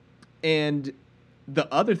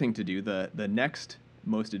the other thing to do, the next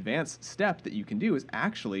most advanced step that you can do, is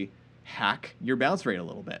actually hack your bounce rate a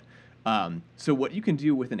little bit. So what you can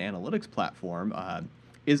do with an analytics platform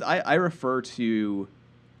is I refer to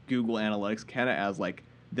Google Analytics kind of as like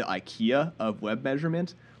the IKEA of web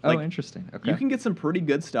measurement. Like, Interesting. Okay. you can get some pretty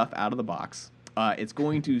good stuff out of the box. It's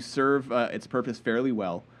going to serve its purpose fairly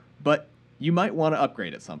well, but you might want to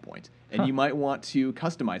upgrade at some point. And you might want to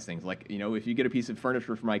customize things. Like, if you get a piece of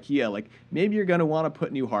furniture from IKEA, like maybe you're going to want to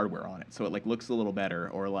put new hardware on it so it like looks a little better,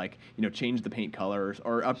 or like, change the paint colors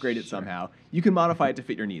or upgrade it somehow. You can modify it to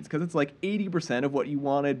fit your needs, because it's like 80% of what you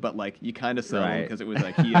wanted, but like you kind of settled Right. because it was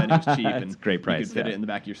IKEA and it was cheap and It's a great price, you could fit yeah. it in the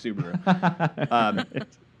back of your Subaru.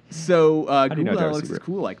 So do you know Google Darcy Analytics is Brewer?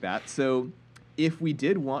 cool like that. So if we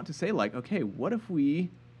did want to say like, okay, what if we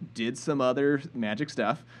did some other magic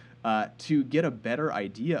stuff to get a better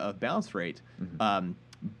idea of bounce rate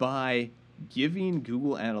by giving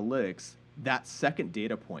Google Analytics that second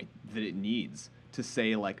data point that it needs to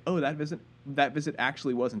say like, oh, that visit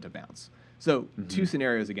actually wasn't a bounce. So two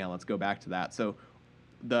scenarios again. Let's go back to that. So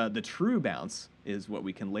the true bounce is what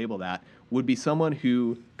we can label that would be someone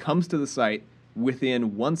who comes to the site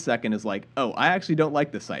within 1 second is like, oh, I actually don't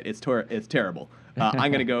like this site. It's terrible.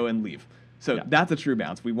 I'm going to go and leave. So that's a true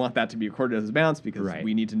bounce. We want that to be recorded as a bounce because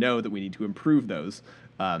we need to know that we need to improve those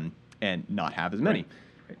and not have as many.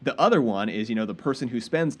 Right. The other one is, the person who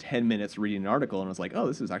spends 10 minutes reading an article and is like, oh,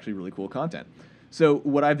 this is actually really cool content. So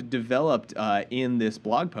what I've developed in this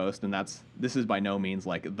blog post, and this is by no means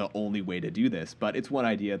like the only way to do this, but it's one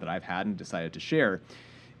idea that I've had and decided to share,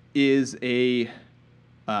 is a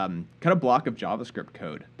kind of block of JavaScript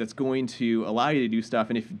code that's going to allow you to do stuff.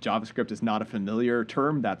 And if JavaScript is not a familiar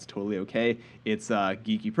term, that's totally okay. It's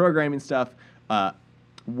geeky programming stuff.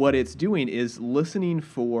 What it's doing is listening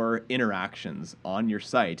for interactions on your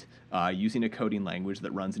site using a coding language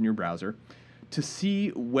that runs in your browser to see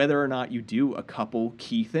whether or not you do a couple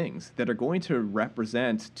key things that are going to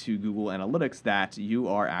represent to Google Analytics that you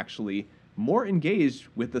are actually more engaged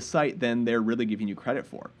with the site than they're really giving you credit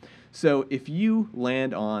for. So if you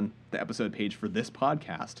land on the episode page for this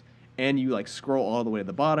podcast and you like scroll all the way to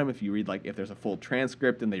the bottom, if you read like if there's a full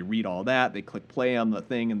transcript and they read all that, they click play on the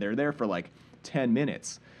thing and they're there for like 10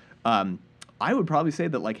 minutes, I would probably say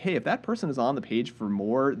that like, hey, if that person is on the page for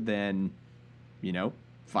more than,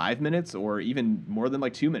 5 minutes or even more than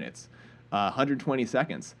like 2 minutes, 120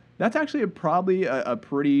 seconds, that's actually probably a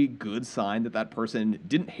pretty good sign that person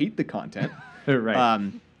didn't hate the content. Right.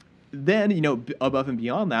 Then, above and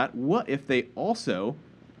beyond that, what if they also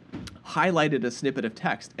highlighted a snippet of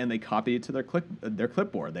text and they copied it to their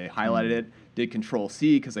clipboard? They highlighted it, did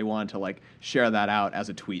Control-C because they wanted to like share that out as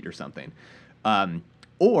a tweet or something.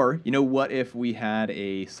 Or, what if we had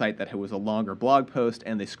a site that was a longer blog post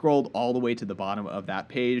and they scrolled all the way to the bottom of that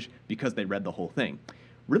page because they read the whole thing?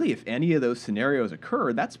 Really, if any of those scenarios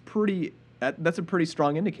occur, that's a pretty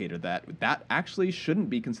strong indicator that actually shouldn't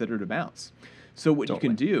be considered a bounce. So what you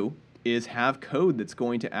can do is have code that's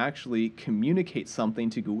going to actually communicate something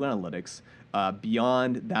to Google Analytics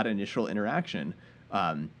beyond that initial interaction.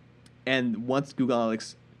 And once Google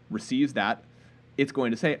Analytics receives that, it's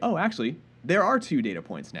going to say, oh, actually, there are 2 data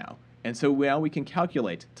points now. And so now we can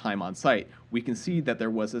calculate time on site. We can see that there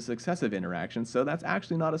was a successive interaction, so that's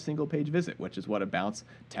actually not a single page visit, which is what a bounce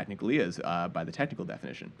technically is by the technical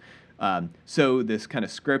definition. So this kind of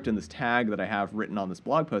script and this tag that I have written on this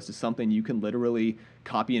blog post is something you can literally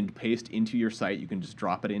copy and paste into your site. You can just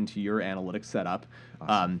drop it into your analytics setup.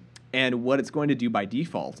 Awesome. And what it's going to do by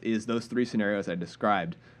default is those 3 scenarios I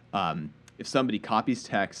described. If somebody copies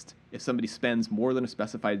text, if somebody spends more than a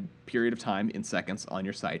specified period of time in seconds on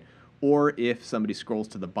your site, or if somebody scrolls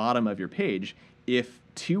to the bottom of your page, if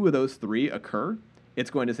 2 of those 3 occur, it's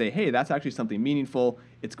going to say, hey, that's actually something meaningful.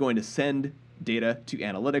 It's going to send data to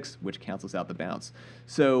analytics, which cancels out the bounce.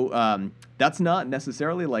 So that's not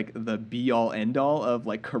necessarily like the be-all, end-all of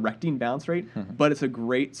like correcting bounce rate, but it's a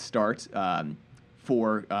great start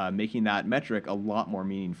for making that metric a lot more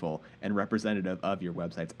meaningful and representative of your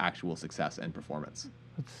website's actual success and performance.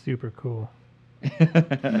 That's super cool.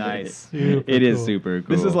 Nice. It is super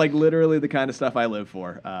cool. This is like literally the kind of stuff I live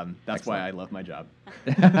for. That's why I love my job.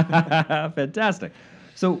 Fantastic.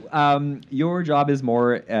 So your job is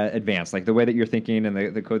more advanced, like the way that you're thinking and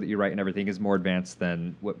the code that you write and everything is more advanced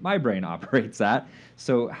than what my brain operates at.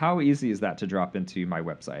 So how easy is that to drop into my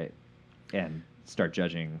website and start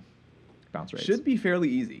judging bounce rates? Should be fairly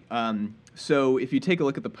easy. So if you take a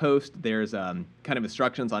look at the post, there's kind of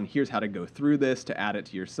instructions on here's how to go through this to add it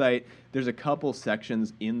to your site. There's a couple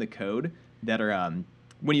sections in the code that are,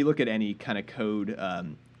 when you look at any kind of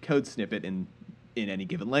code snippet in any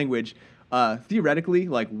given language, theoretically,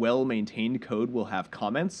 like well-maintained code will have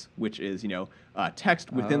comments, which is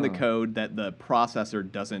text within the code that the processor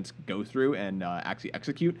doesn't go through and actually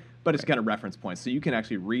execute, but it's kind of reference points. So you can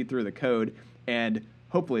actually read through the code and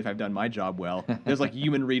hopefully, if I've done my job well, there's like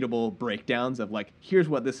human readable breakdowns of like, here's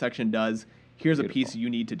what this section does. Here's a piece you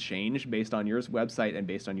need to change based on your website and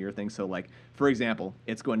based on your thing. So like, for example,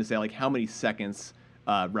 it's going to say like how many seconds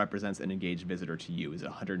represents an engaged visitor to you. Is it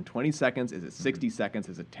 120 seconds? Is it 60 seconds?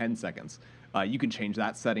 Is it 10 seconds? You can change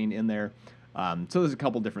that setting in there. So there's a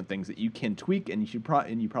couple different things that you can tweak and you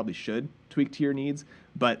probably should tweak to your needs.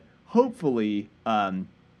 But hopefully,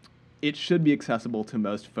 it should be accessible to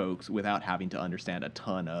most folks without having to understand a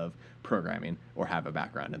ton of programming or have a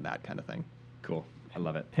background in that kind of thing. Cool. I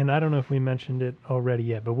love it. And I don't know if we mentioned it already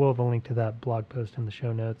yet, but we'll have a link to that blog post in the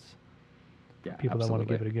show notes. Yeah, people that want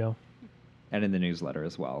to give it a go. And in the newsletter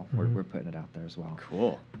as well. Mm-hmm. We're putting it out there as well.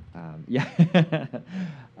 Cool. Yeah.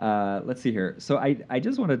 Let's see here. So I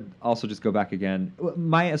just want to also just go back again.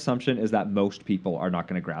 My assumption is that most people are not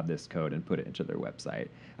going to grab this code and put it into their website.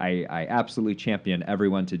 I absolutely champion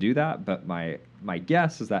everyone to do that, but my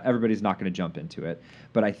guess is that everybody's not going to jump into it.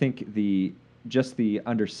 But I think the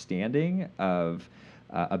understanding of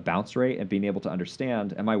a bounce rate and being able to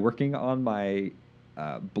understand, am I working on my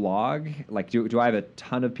blog? Like, do I have a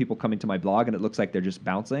ton of people coming to my blog and it looks like they're just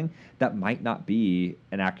bouncing? That might not be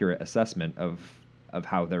an accurate assessment of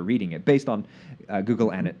how they're reading it based on Google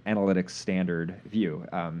Analytics standard view.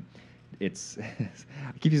 It's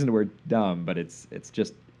I keep using the word dumb, but it's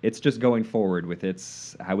just going forward with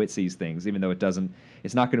how it sees things, even though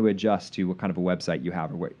it's not going to adjust to what kind of a website you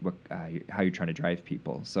have or how you're trying to drive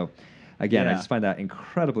people. So again, I just find that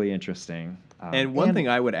incredibly interesting. And one thing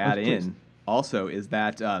I would add in also is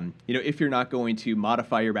that if you're not going to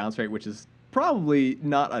modify your bounce rate, which is probably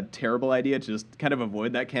not a terrible idea, to just kind of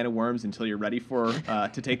avoid that can of worms until you're ready to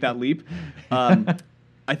take that leap.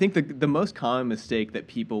 I think the most common mistake that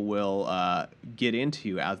people will get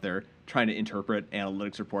into as they're trying to interpret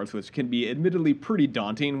analytics reports, which can be admittedly pretty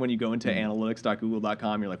daunting when you go into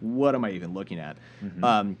analytics.google.com, you're like, what am I even looking at?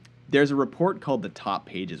 Mm-hmm. There's a report called the Top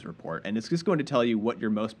Pages Report, and it's just going to tell you what your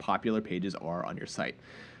most popular pages are on your site.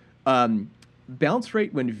 Bounce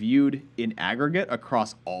rate, when viewed in aggregate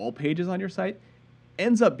across all pages on your site,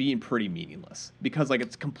 ends up being pretty meaningless because like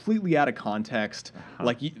it's completely out of context.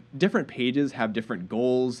 Like different pages have different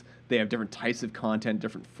goals, they have different types of content,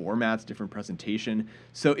 different formats, different presentation.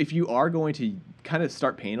 So if you are going to kind of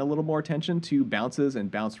start paying a little more attention to bounces and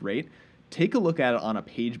bounce rate, take a look at it on a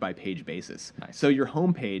page-by-page basis. Nice. So your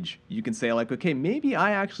home page, you can say like, okay, maybe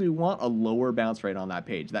I actually want a lower bounce rate on that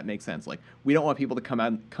page. That makes sense. Like we don't want people to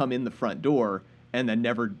come in the front door and then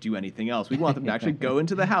never do anything else. We want them to actually go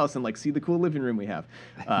into the house and like see the cool living room we have,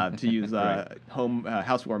 to use home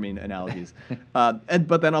housewarming analogies.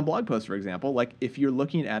 But then on blog posts, for example, like if you're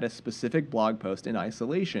looking at a specific blog post in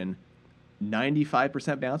isolation,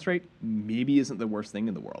 95% bounce rate maybe isn't the worst thing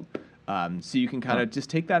in the world. So you can kind of just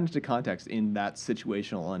take that into context in that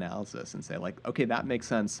situational analysis and say like, okay, that makes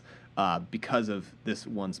sense because of this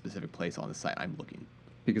one specific place on the site I'm looking.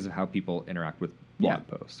 Because of how people interact with blog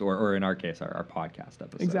posts, or in our case, our podcast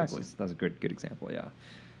episodes. Exactly. That's a good example,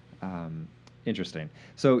 yeah. Interesting.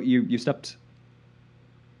 So you stepped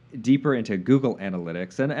deeper into Google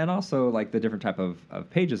Analytics and also like the different type of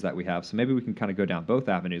pages that we have. So maybe we can kind of go down both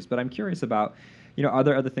avenues. But I'm curious about, are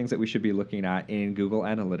there other things that we should be looking at in Google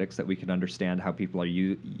Analytics that we can understand how people are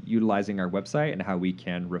utilizing our website and how we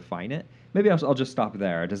can refine it? Maybe I'll just stop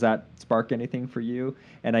there. Does that spark anything for you?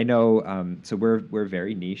 And I know, so we're a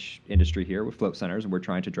very niche industry here with float centers, and we're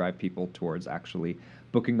trying to drive people towards actually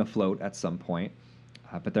booking the float at some point.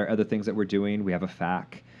 But there are other things that we're doing. We have a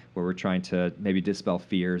FAQ where we're trying to maybe dispel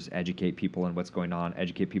fears, educate people on what's going on,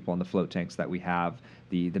 educate people on the float tanks that we have,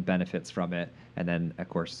 the benefits from it. And then, of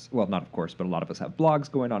course, well, not of course, but a lot of us have blogs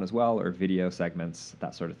going on as well, or video segments,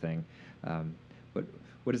 that sort of thing.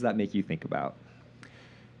 What does that make you think about?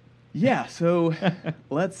 Yeah, so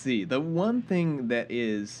let's see. The one thing that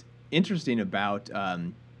is interesting about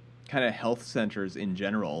kind of health centers in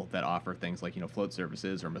general that offer things like, float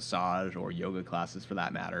services or massage or yoga classes for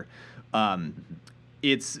that matter,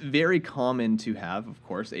 it's very common to have, of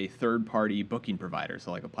course, a third-party booking provider,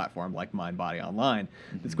 so like a platform like MindBody Online,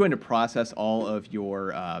 that's going to process all of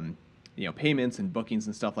your payments and bookings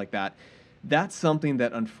and stuff like that. That's something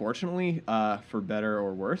that, unfortunately, for better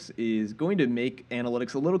or worse, is going to make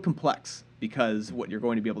analytics a little complex, because what you're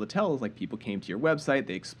going to be able to tell is like people came to your website,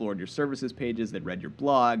 they explored your services pages, they read your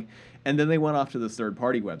blog, and then they went off to this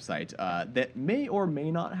third-party website that may or may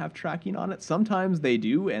not have tracking on it. Sometimes they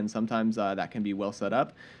do, and sometimes that can be well set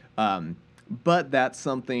up. But that's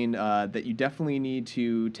something that you definitely need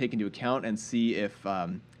to take into account and see if,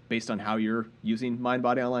 based on how you're using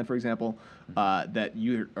MindBody Online, for example, that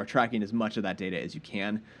you are tracking as much of that data as you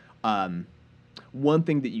can. One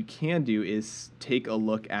thing that you can do is take a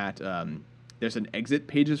look at, there's an exit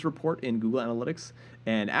pages report in Google Analytics.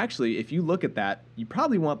 And actually, if you look at that, you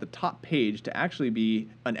probably want the top page to actually be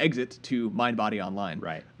an exit to MindBody Online,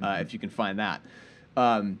 right? If you can find that.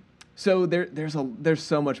 So there's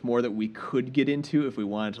so much more that we could get into if we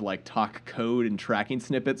wanted to like talk code and tracking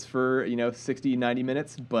snippets for 60, 90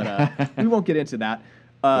 minutes, but we won't get into that.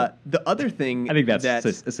 The other thing, I think that's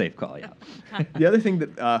a safe call, yeah. The other thing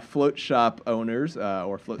that float shop owners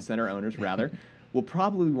or float center owners rather will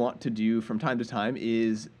probably want to do from time to time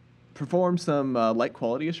is perform some light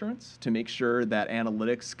quality assurance to make sure that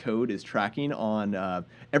analytics code is tracking on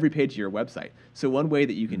every page of your website. So one way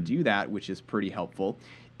that you can do that, which is pretty helpful,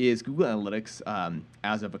 is Google Analytics,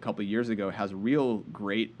 as of a couple of years ago, has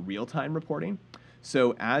great real-time reporting.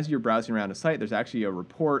 So as you're browsing around a site, there's actually a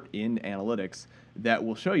report in Analytics that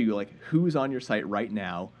will show you like who's on your site right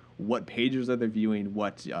now, what pages are they viewing,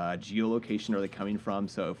 what geolocation are they coming from.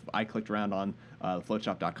 So if I clicked around on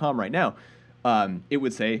floatshop.com right now, it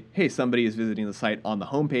would say, hey, somebody is visiting the site on the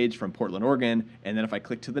homepage from Portland, Oregon. And then if I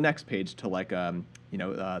click to the next page to like,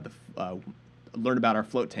 learn about our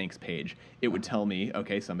float tanks page, it would tell me,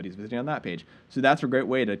 okay, somebody's visiting on that page. So that's a great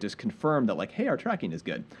way to just confirm that like, hey, our tracking is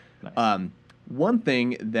good. Nice. One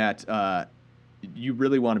thing that you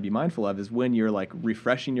really want to be mindful of is when you're like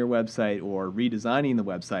refreshing your website or redesigning the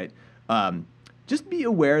website, just be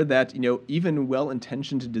aware that, even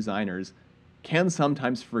well-intentioned designers can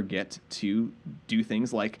sometimes forget to do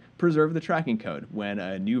things like preserve the tracking code when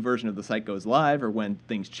a new version of the site goes live or when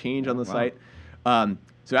things change on the site.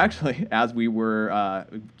 So actually, as we were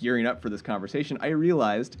gearing up for this conversation, I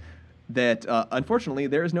realized that unfortunately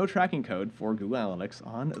there is no tracking code for Google Analytics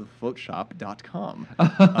on floatshop.com.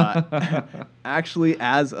 Actually,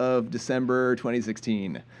 as of December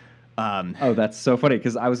 2016. Oh, that's so funny,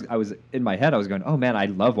 because I was in my head, I was going, oh man, I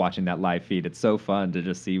love watching that live feed. It's so fun to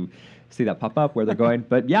just see that pop up where they're going.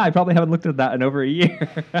 But yeah, I probably haven't looked at that in over a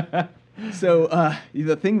year. So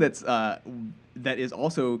the thing that is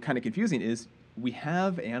also kind of confusing is we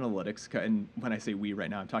have analytics, and when I say we right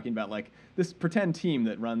now, I'm talking about like this pretend team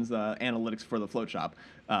that runs analytics for the float shop.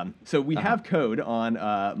 So we have code on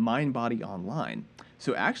MindBody Online.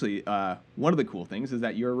 So actually, one of the cool things is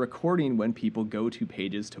that you're recording when people go to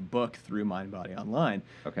pages to book through MindBody Online.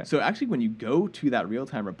 Okay. So actually, when you go to that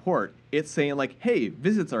real-time report, it's saying like, hey,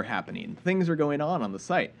 visits are happening, things are going on the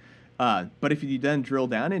site. But if you then drill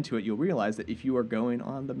down into it, you'll realize that if you are going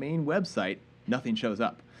on the main website, nothing shows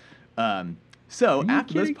up. So you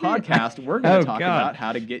after this kidding me? podcast, we're going to Oh, talk God. about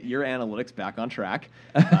how to get your analytics back on track.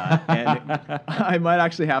 And I might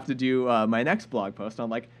actually have to do my next blog post on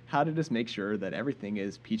like how to just make sure that everything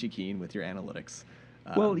is peachy keen with your analytics.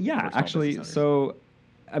 Well, for yeah, small actually, business owners. so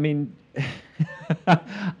I mean,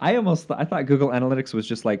 I thought Google Analytics was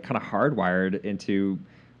just like kind of hardwired into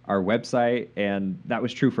our website, and that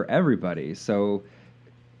was true for everybody. So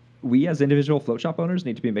we as individual float shop owners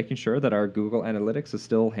need to be making sure that our Google Analytics is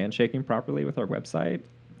still handshaking properly with our website.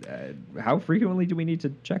 How frequently do we need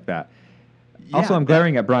to check that? Also, Yeah, I'm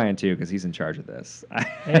glaring at Brian too because he's in charge of this.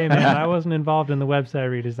 Hey man, I wasn't involved in the website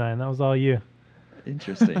redesign. That was all you.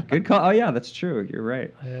 Interesting. Good call. Oh yeah, that's true. You're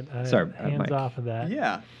right. I had Sorry, hands Mike. off of that.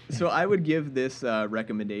 Yeah. So I would give this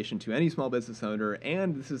recommendation to any small business owner,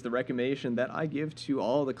 and this is the recommendation that I give to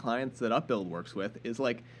all the clients that Upbuild works with, is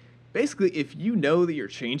like, basically, if you know that you're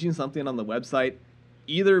changing something on the website,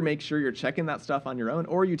 either make sure you're checking that stuff on your own,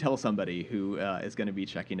 or you tell somebody who is going to be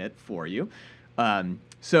checking it for you.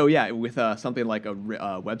 So yeah, with something like a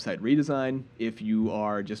website redesign, if you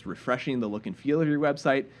are just refreshing the look and feel of your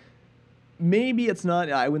website, maybe it's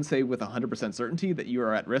not, I wouldn't say with 100% certainty that you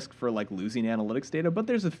are at risk for like losing analytics data, but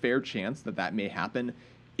there's a fair chance that that may happen.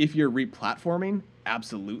 If you're replatforming,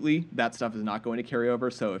 absolutely, that stuff is not going to carry over.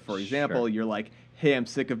 So if, for example, Sure. you're like, hey, I'm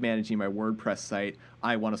sick of managing my WordPress site,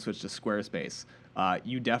 I want to switch to Squarespace.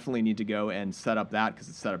 You definitely need to go and set up that because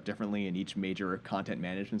it's set up differently in each major content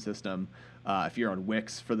management system. If you're on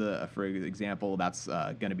Wix, for example, that's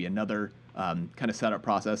going to be another kind of setup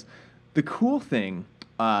process. The cool thing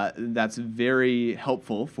that's very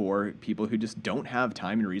helpful for people who just don't have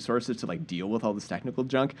time and resources to like deal with all this technical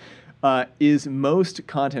junk is most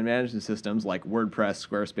content management systems like WordPress,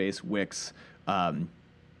 Squarespace, Wix.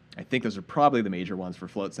 I think those are probably the major ones for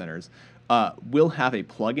float centers. Will have a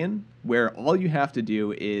plugin where all you have to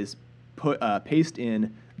do is paste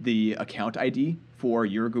in the account ID for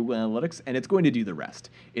your Google Analytics, and it's going to do the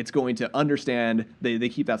rest. It's going to understand, they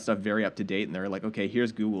keep that stuff very up to date, and they're like, okay,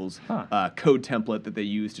 here's Google's code template that they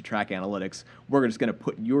use to track analytics. We're just going to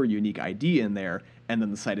put your unique ID in there, and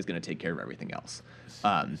then the site is going to take care of everything else.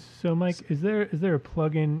 So, Mike, is there a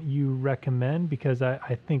plugin you recommend? Because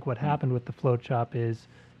I think what happened with the Float Shop is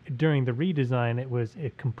during the redesign, it was a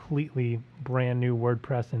completely brand new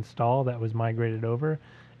WordPress install that was migrated over.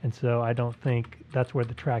 And so I don't think that's where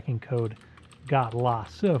the tracking code got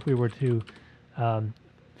lost. So if we were to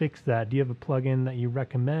fix that, do you have a plugin that you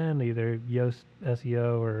recommend, either Yoast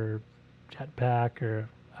SEO or Jetpack, or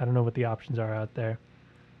I don't know what the options are out there?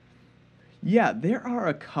 Yeah, there are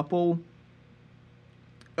a couple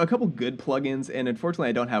good plugins, and unfortunately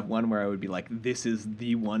I don't have one where I would be like, this is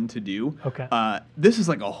the one to do. Okay. This is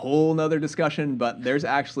like a whole nother discussion, but there's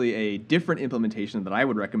actually a different implementation that I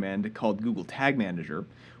would recommend called Google Tag Manager,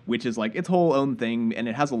 which is like its whole own thing, and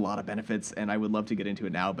it has a lot of benefits, and I would love to get into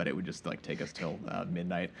it now, but it would just like take us till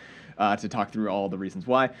midnight to talk through all the reasons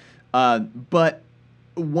why. But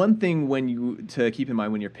one thing to keep in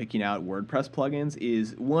mind when you're picking out WordPress plugins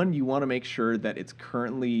is, one, you want to make sure that it's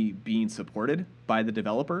currently being supported by the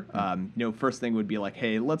developer. First thing would be like,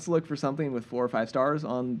 hey, let's look for something with 4 or 5 stars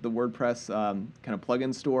on the WordPress kind of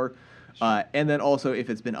plugin store. And then also, if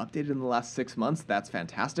it's been updated in the last 6 months, that's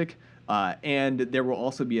fantastic. And there will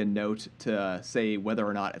also be a note to say whether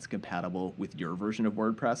or not it's compatible with your version of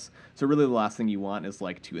WordPress. So really the last thing you want is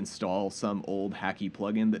like to install some old hacky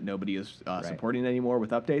plugin that nobody is supporting anymore with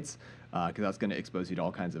updates, because that's going to expose you to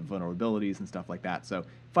all kinds of vulnerabilities and stuff like that. So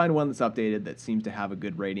find one that's updated that seems to have a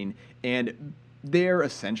good rating, and they're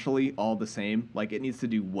essentially all the same. Like, it needs to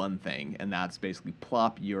do one thing, and that's basically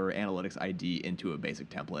plop your analytics ID into a basic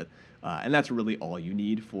template. And that's really all you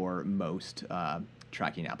need for most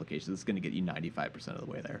tracking applications. It's going to get you 95% of the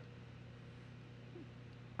way there.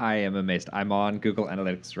 I am amazed. I'm on Google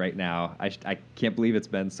Analytics right now. I can't believe it's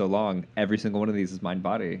been so long. Every single one of these is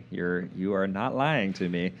MindBody. You are not lying to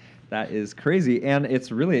me. That is crazy, and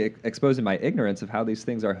it's really exposing my ignorance of how these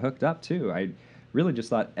things are hooked up too. I really just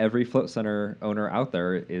thought every float center owner out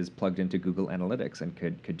there is plugged into Google Analytics and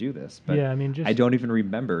could do this. But Yeah, I mean, I don't even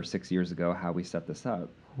remember 6 years ago how we set this up.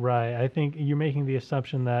 Right. I think you're making the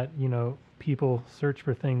assumption that, people search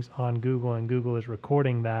for things on Google and Google is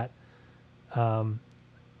recording that. Well,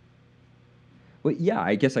 yeah,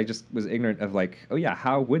 I guess I just was ignorant of like, oh yeah,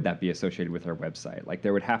 how would that be associated with our website? Like,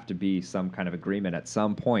 there would have to be some kind of agreement at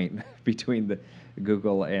some point between the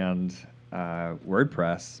Google and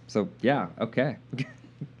WordPress. So yeah, okay.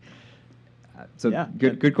 So Yeah,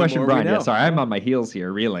 good the question, more we Brian. Yeah, know. sorry, I'm on my heels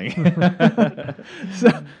here, reeling. So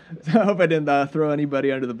I hope I didn't throw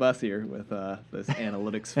anybody under the bus here with this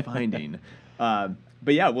analytics finding.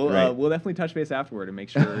 But yeah, Right. we'll definitely touch base afterward and make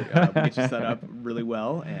sure we get you set up really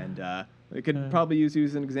well. And we could probably use you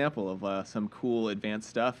as an example of some cool advanced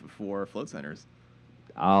stuff for float centers.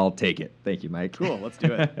 I'll take it. Thank you, Mike. Cool, let's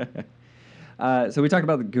do it. So we talked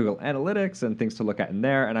about the Google Analytics and things to look at in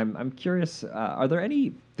there, and I'm curious, are there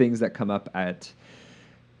any things that come up at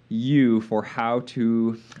you for how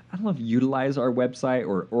to, I don't know if utilize our website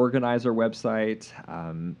or organize our website,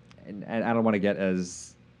 and I don't want to get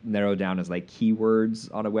as narrowed down as like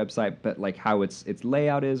keywords on a website, but like how its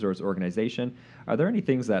layout is or its organization. Are there any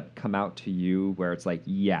things that come out to you where it's like,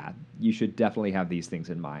 yeah, you should definitely have these things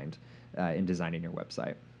in mind in designing your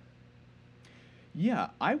website? Yeah,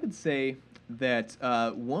 I would say that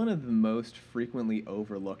one of the most frequently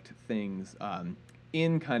overlooked things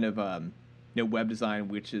in kind of web design,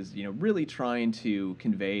 which is really trying to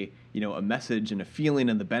convey a message and a feeling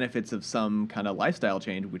and the benefits of some kind of lifestyle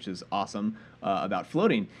change, which is awesome about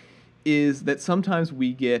floating, is that sometimes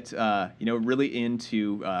we get really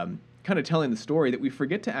into kind of telling the story that we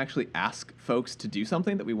forget to actually ask folks to do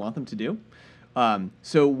something that we want them to do.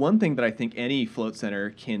 So one thing that I think any float center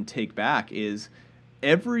can take back is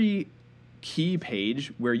every key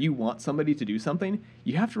page where you want somebody to do something,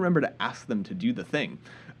 you have to remember to ask them to do the thing.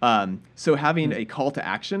 So having a call to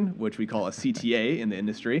action, which we call a CTA in the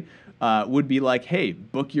industry, would be like, hey,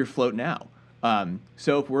 book your float now.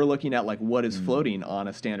 So if we're looking at like what is floating on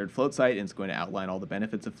a standard float site and it's going to outline all the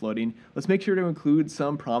benefits of floating, let's make sure to include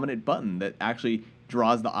some prominent button that actually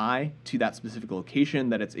draws the eye to that specific location,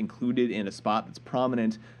 that it's included in a spot that's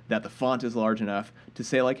prominent, that the font is large enough to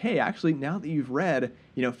say like, hey, actually, now that you've read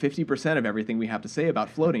 50% of everything we have to say about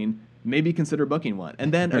floating, maybe consider booking one.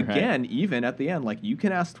 And then again, even at the end, like you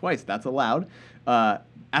can ask twice, that's allowed.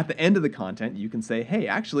 At the end of the content, you can say, hey,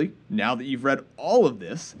 actually, now that you've read all of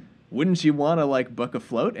this, wouldn't you want to like book a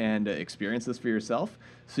float and experience this for yourself?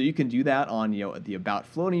 So you can do that on the About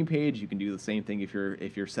Floating page. You can do the same thing if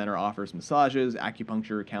your center offers massages,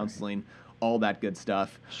 acupuncture, counseling, all that good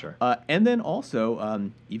stuff. Sure. And then also,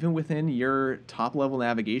 even within your top-level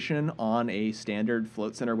navigation on a standard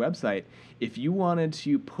float center website, if you wanted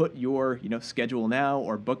to put your schedule now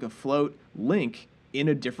or book a float link in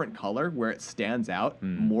a different color where it stands out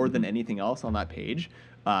more than anything else on that page,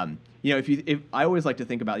 if I always like to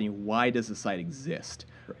think about why does the site exist?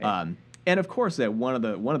 Right. And of course, one of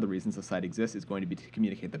the reasons the site exists is going to be to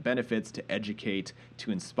communicate the benefits, to educate,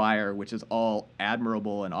 to inspire, which is all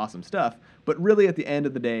admirable and awesome stuff. But really, at the end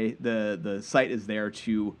of the day, the site is there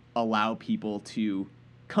to allow people to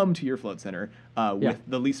come to your float center with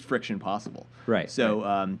the least friction possible. Right.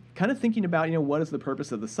 So kind of thinking about what is the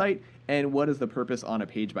purpose of the site and what is the purpose on a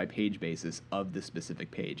page-by-page basis of this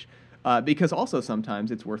specific page. Because also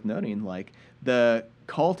sometimes it's worth noting, like the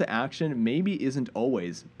call to action maybe isn't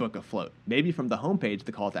always book a float. Maybe from the homepage,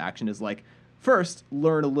 the call to action is like, first,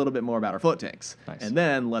 learn a little bit more about our float tanks. Nice. And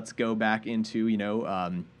then let's go back into,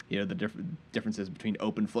 the differences between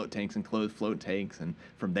open float tanks and closed float tanks. And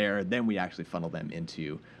from there, then we actually funnel them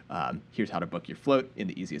into here's how to book your float in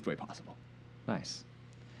the easiest way possible. Nice.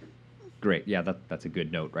 Great. Yeah, that's a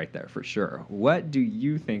good note right there for sure. What do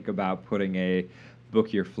you think about putting a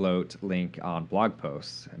book your float link on blog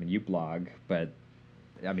posts? I mean, you blog, but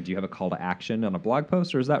I mean, do you have a call to action on a blog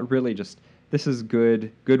post, or is that really just this is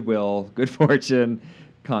goodwill, good fortune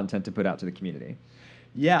content to put out to the community?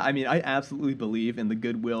 Yeah, I mean, I absolutely believe in the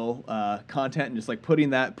goodwill content and just like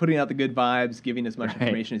putting out the good vibes, giving as much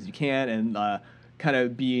information as you can, and kind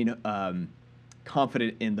of being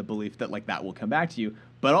confident in the belief that like that will come back to you.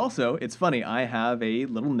 But also, it's funny, I have a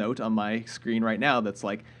little note on my screen right now that's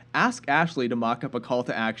like, ask Ashley to mock up a call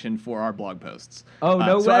to action for our blog posts. Oh,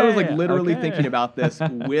 no way. So I was like literally Okay. thinking about this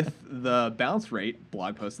with the bounce rate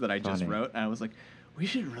blog post that I just Funny. wrote. And I was like, we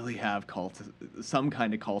should really have some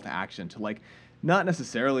kind of call to action to like, not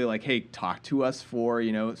necessarily like, hey, talk to us for,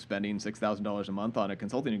 spending $6,000 a month on a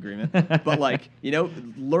consulting agreement, but like,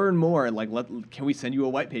 learn more. Like, can we send you a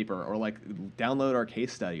white paper or like download our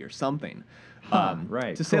case study or something?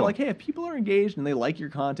 Right. To say Cool. like, hey, if people are engaged and they like your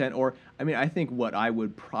content, or I mean, I think what I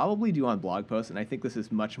would probably do on blog posts, and I think this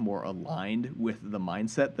is much more aligned with the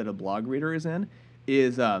mindset that a blog reader is in,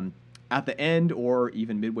 is at the end or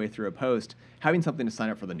even midway through a post, having something to sign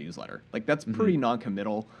up for the newsletter. Like that's pretty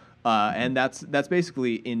non-committal. And that's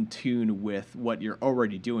basically in tune with what you're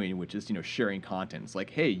already doing, which is sharing content. It's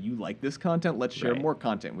like, hey, you like this content? Let's share Right. more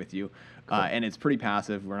content with you. And it's pretty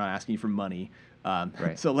passive. We're not asking you for money.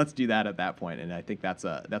 Right. So let's do that at that point. And I think that's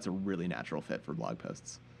a really natural fit for blog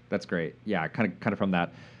posts. That's great. Yeah, kind of from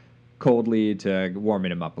that cold lead to warming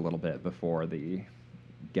them up a little bit before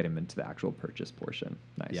get him into the actual purchase portion.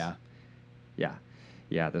 Nice.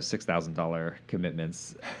 Yeah. Those $6,000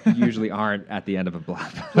 commitments usually aren't at the end of a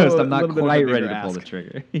blog post. I'm not quite ready to pull the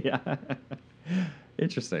trigger. Yeah.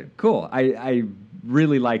 Interesting. Cool. I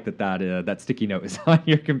really like that sticky note is on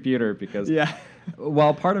your computer, because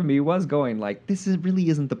while part of me was going like, really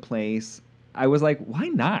isn't the place, I was like, why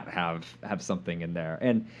not have something in there?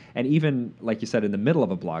 And even like you said, in the middle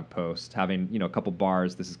of a blog post, having, a couple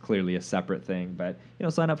bars, this is clearly a separate thing, but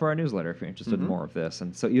sign up for our newsletter if you're interested in more of this.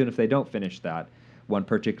 And so even if they don't finish that one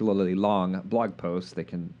particularly long blog post, they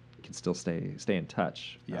can still stay in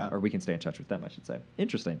touch. Or we can stay in touch with them, I should say.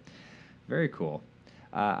 Interesting. Very cool.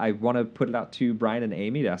 I want to put it out to Brian and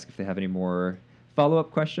Amy to ask if they have any more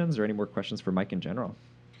follow-up questions or any more questions for Mike in general.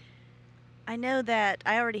 I know that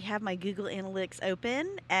I already have my Google Analytics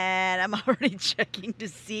open, and I'm already checking to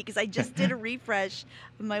see, because I just did a refresh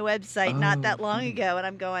of my website not that long ago, and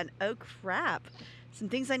I'm going, oh crap, some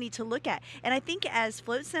things I need to look at. And I think as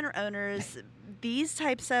Float Center owners, these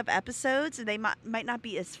types of episodes, they might not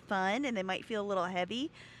be as fun, and they might feel a little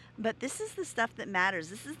heavy, but this is the stuff that matters.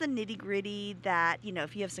 This is the nitty gritty that,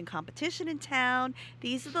 if you have some competition in town,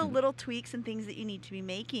 these are the little tweaks and things that you need to be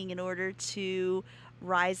making in order to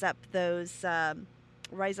rise up those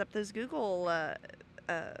Google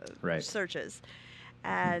searches.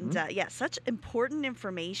 And such important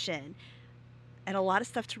information, and a lot of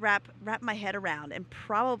stuff to wrap my head around, and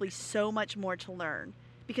probably so much more to learn.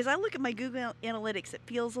 Because I look at my Google Analytics, it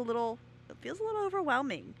feels a little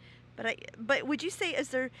overwhelming. But would you say, is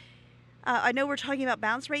there, I know we're talking about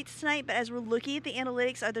bounce rates tonight, but as we're looking at the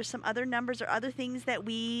analytics, are there some other numbers or other things that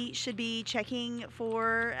we should be checking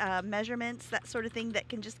for, measurements, that sort of thing, that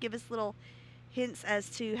can just give us little hints as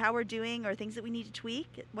to how we're doing or things that we need to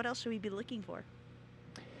tweak? What else should we be looking for?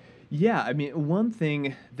 Yeah, I mean, one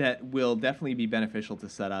thing that will definitely be beneficial to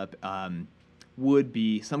set up would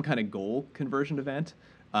be some kind of goal conversion event.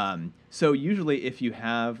 So usually if you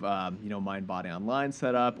have, Mindbody Online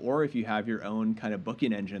set up, or if you have your own kind of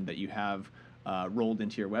booking engine that you have rolled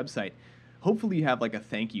into your website, hopefully you have like a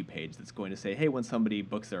thank you page that's going to say, hey, when somebody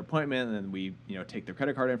books their appointment and then we, take their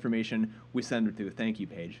credit card information, we send it through a thank you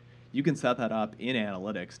page. You can set that up in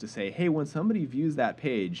analytics to say, hey, when somebody views that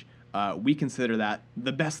page, we consider that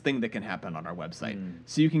the best thing that can happen on our website.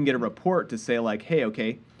 So you can get a report to say like, hey,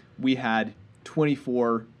 okay, we had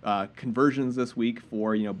 24 conversions this week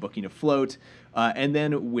for booking a float, and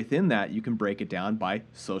then within that you can break it down by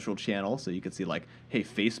social channel. So you can see like, hey,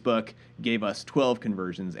 Facebook gave us 12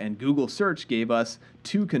 conversions and Google search gave us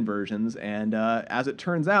 2 conversions, and as it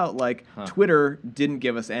turns out, like Twitter didn't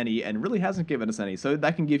give us any and really hasn't given us any. So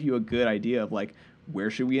that can give you a good idea of like,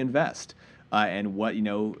 where should we invest, and what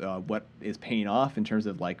what is paying off in terms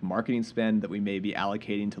of like marketing spend that we may be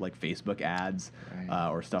allocating to like Facebook ads,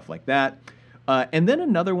 or stuff like that. And then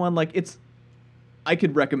another one, I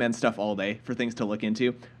could recommend stuff all day for things to look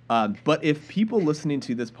into. But if people listening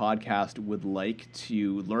to this podcast would like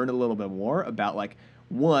to learn a little bit more about, like,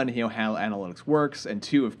 one, how analytics works, and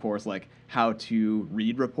two, of course, like how to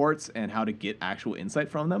read reports and how to get actual insight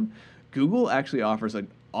from them, Google actually offers an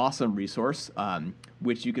awesome resource,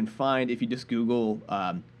 which you can find if you just Google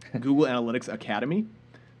Google Analytics Academy.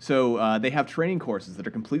 So they have training courses that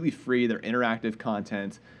are completely free. They're interactive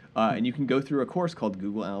content. And you can go through a course called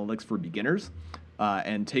Google Analytics for Beginners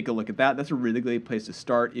and take a look at that. That's a really great place to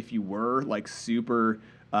start if you were like super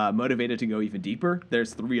motivated to go even deeper.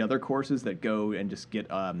 There's 3 other courses that go and just get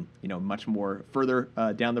much more further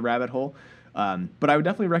down the rabbit hole. But I would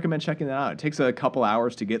definitely recommend checking that out. It takes a couple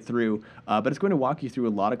hours to get through, but it's going to walk you through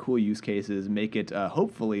a lot of cool use cases, make it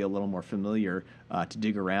hopefully a little more familiar to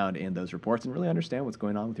dig around in those reports and really understand what's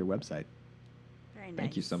going on with your website. Very nice.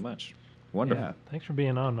 Thank you so much. Wonderful. Yeah, thanks for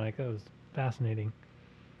being on, Mike. That was fascinating.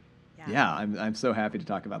 Yeah, I'm so happy to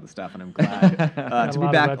talk about this stuff, and I'm glad to be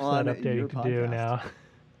back on your updating to do now.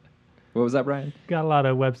 What was that, Brian? Got a lot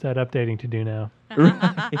of website updating to do now.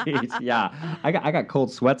 Right. Yeah, I got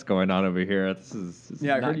cold sweats going on over here. This is I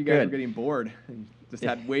not heard you guys good. were getting bored. And just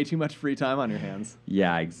had way too much free time on your hands.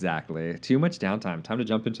 Yeah, exactly. Too much downtime. Time to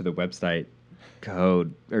jump into the website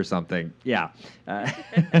code or something. Yeah.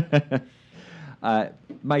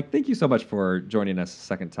 Mike, thank you so much for joining us a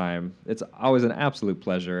second time. It's always an absolute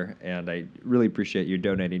pleasure, and I really appreciate you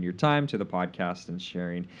donating your time to the podcast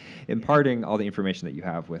and imparting all the information that you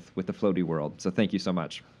have with the Floaty world. So thank you so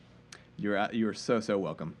much. You're so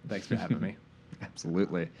welcome. Thanks for having me.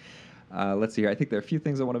 Absolutely. Let's see here. I think there are a few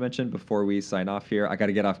things I want to mention before we sign off here. I got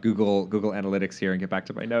to get off Google Analytics here and get back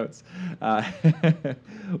to my notes.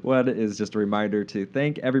 One is just a reminder to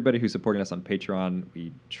thank everybody who's supporting us on Patreon.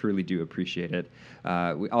 We truly do appreciate it.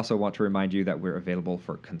 We also want to remind you that we're available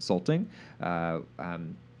for consulting.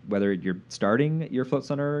 Whether you're starting your float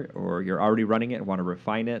center or you're already running it and want to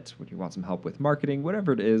refine it, when you want some help with marketing,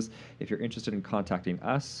 whatever it is, if you're interested in contacting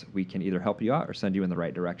us, we can either help you out or send you in the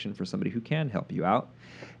right direction for somebody who can help you out.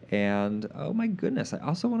 And oh my goodness, I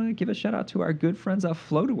also want to give a shout out to our good friends at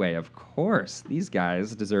Floataway. Of course, these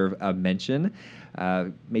guys deserve a mention.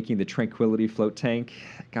 Making the Tranquility float tank,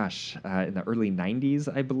 in the early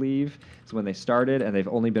 90s, I believe, is when they started, and they've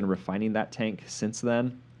only been refining that tank since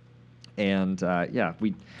then. And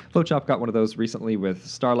Float Shop got one of those recently with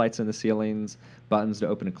starlights in the ceilings, buttons to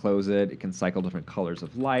open and close it. It can cycle different colors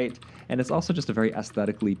of light. And it's also just a very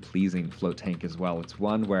aesthetically pleasing float tank as well. It's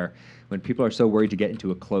one where when people are so worried to get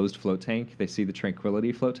into a closed float tank, they see the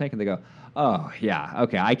Tranquility float tank and they go, oh, yeah,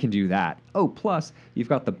 okay, I can do that. Oh, plus you've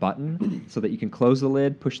got the button so that you can close the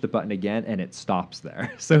lid, push the button again, and it stops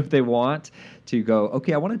there. So if they want to go,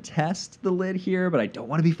 okay, I want to test the lid here, but I don't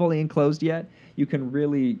want to be fully enclosed yet, you can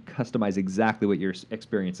really customize exactly what your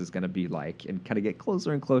experience is going to be like and kind of get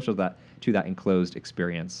closer and closer to that enclosed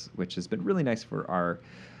experience, which has been really nice for our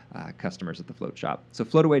customers at the Float Shop. So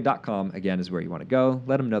floataway.com, again, is where you want to go.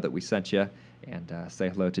 Let them know that we sent you, and say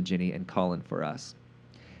hello to Ginny and Colin for us.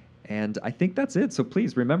 And I think that's it. So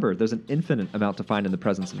please remember, there's an infinite amount to find in the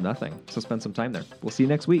presence of nothing. So spend some time there. We'll see you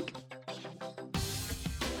next week.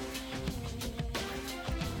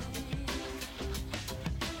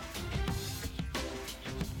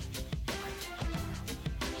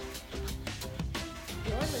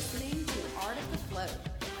 You're listening to Art of the Float.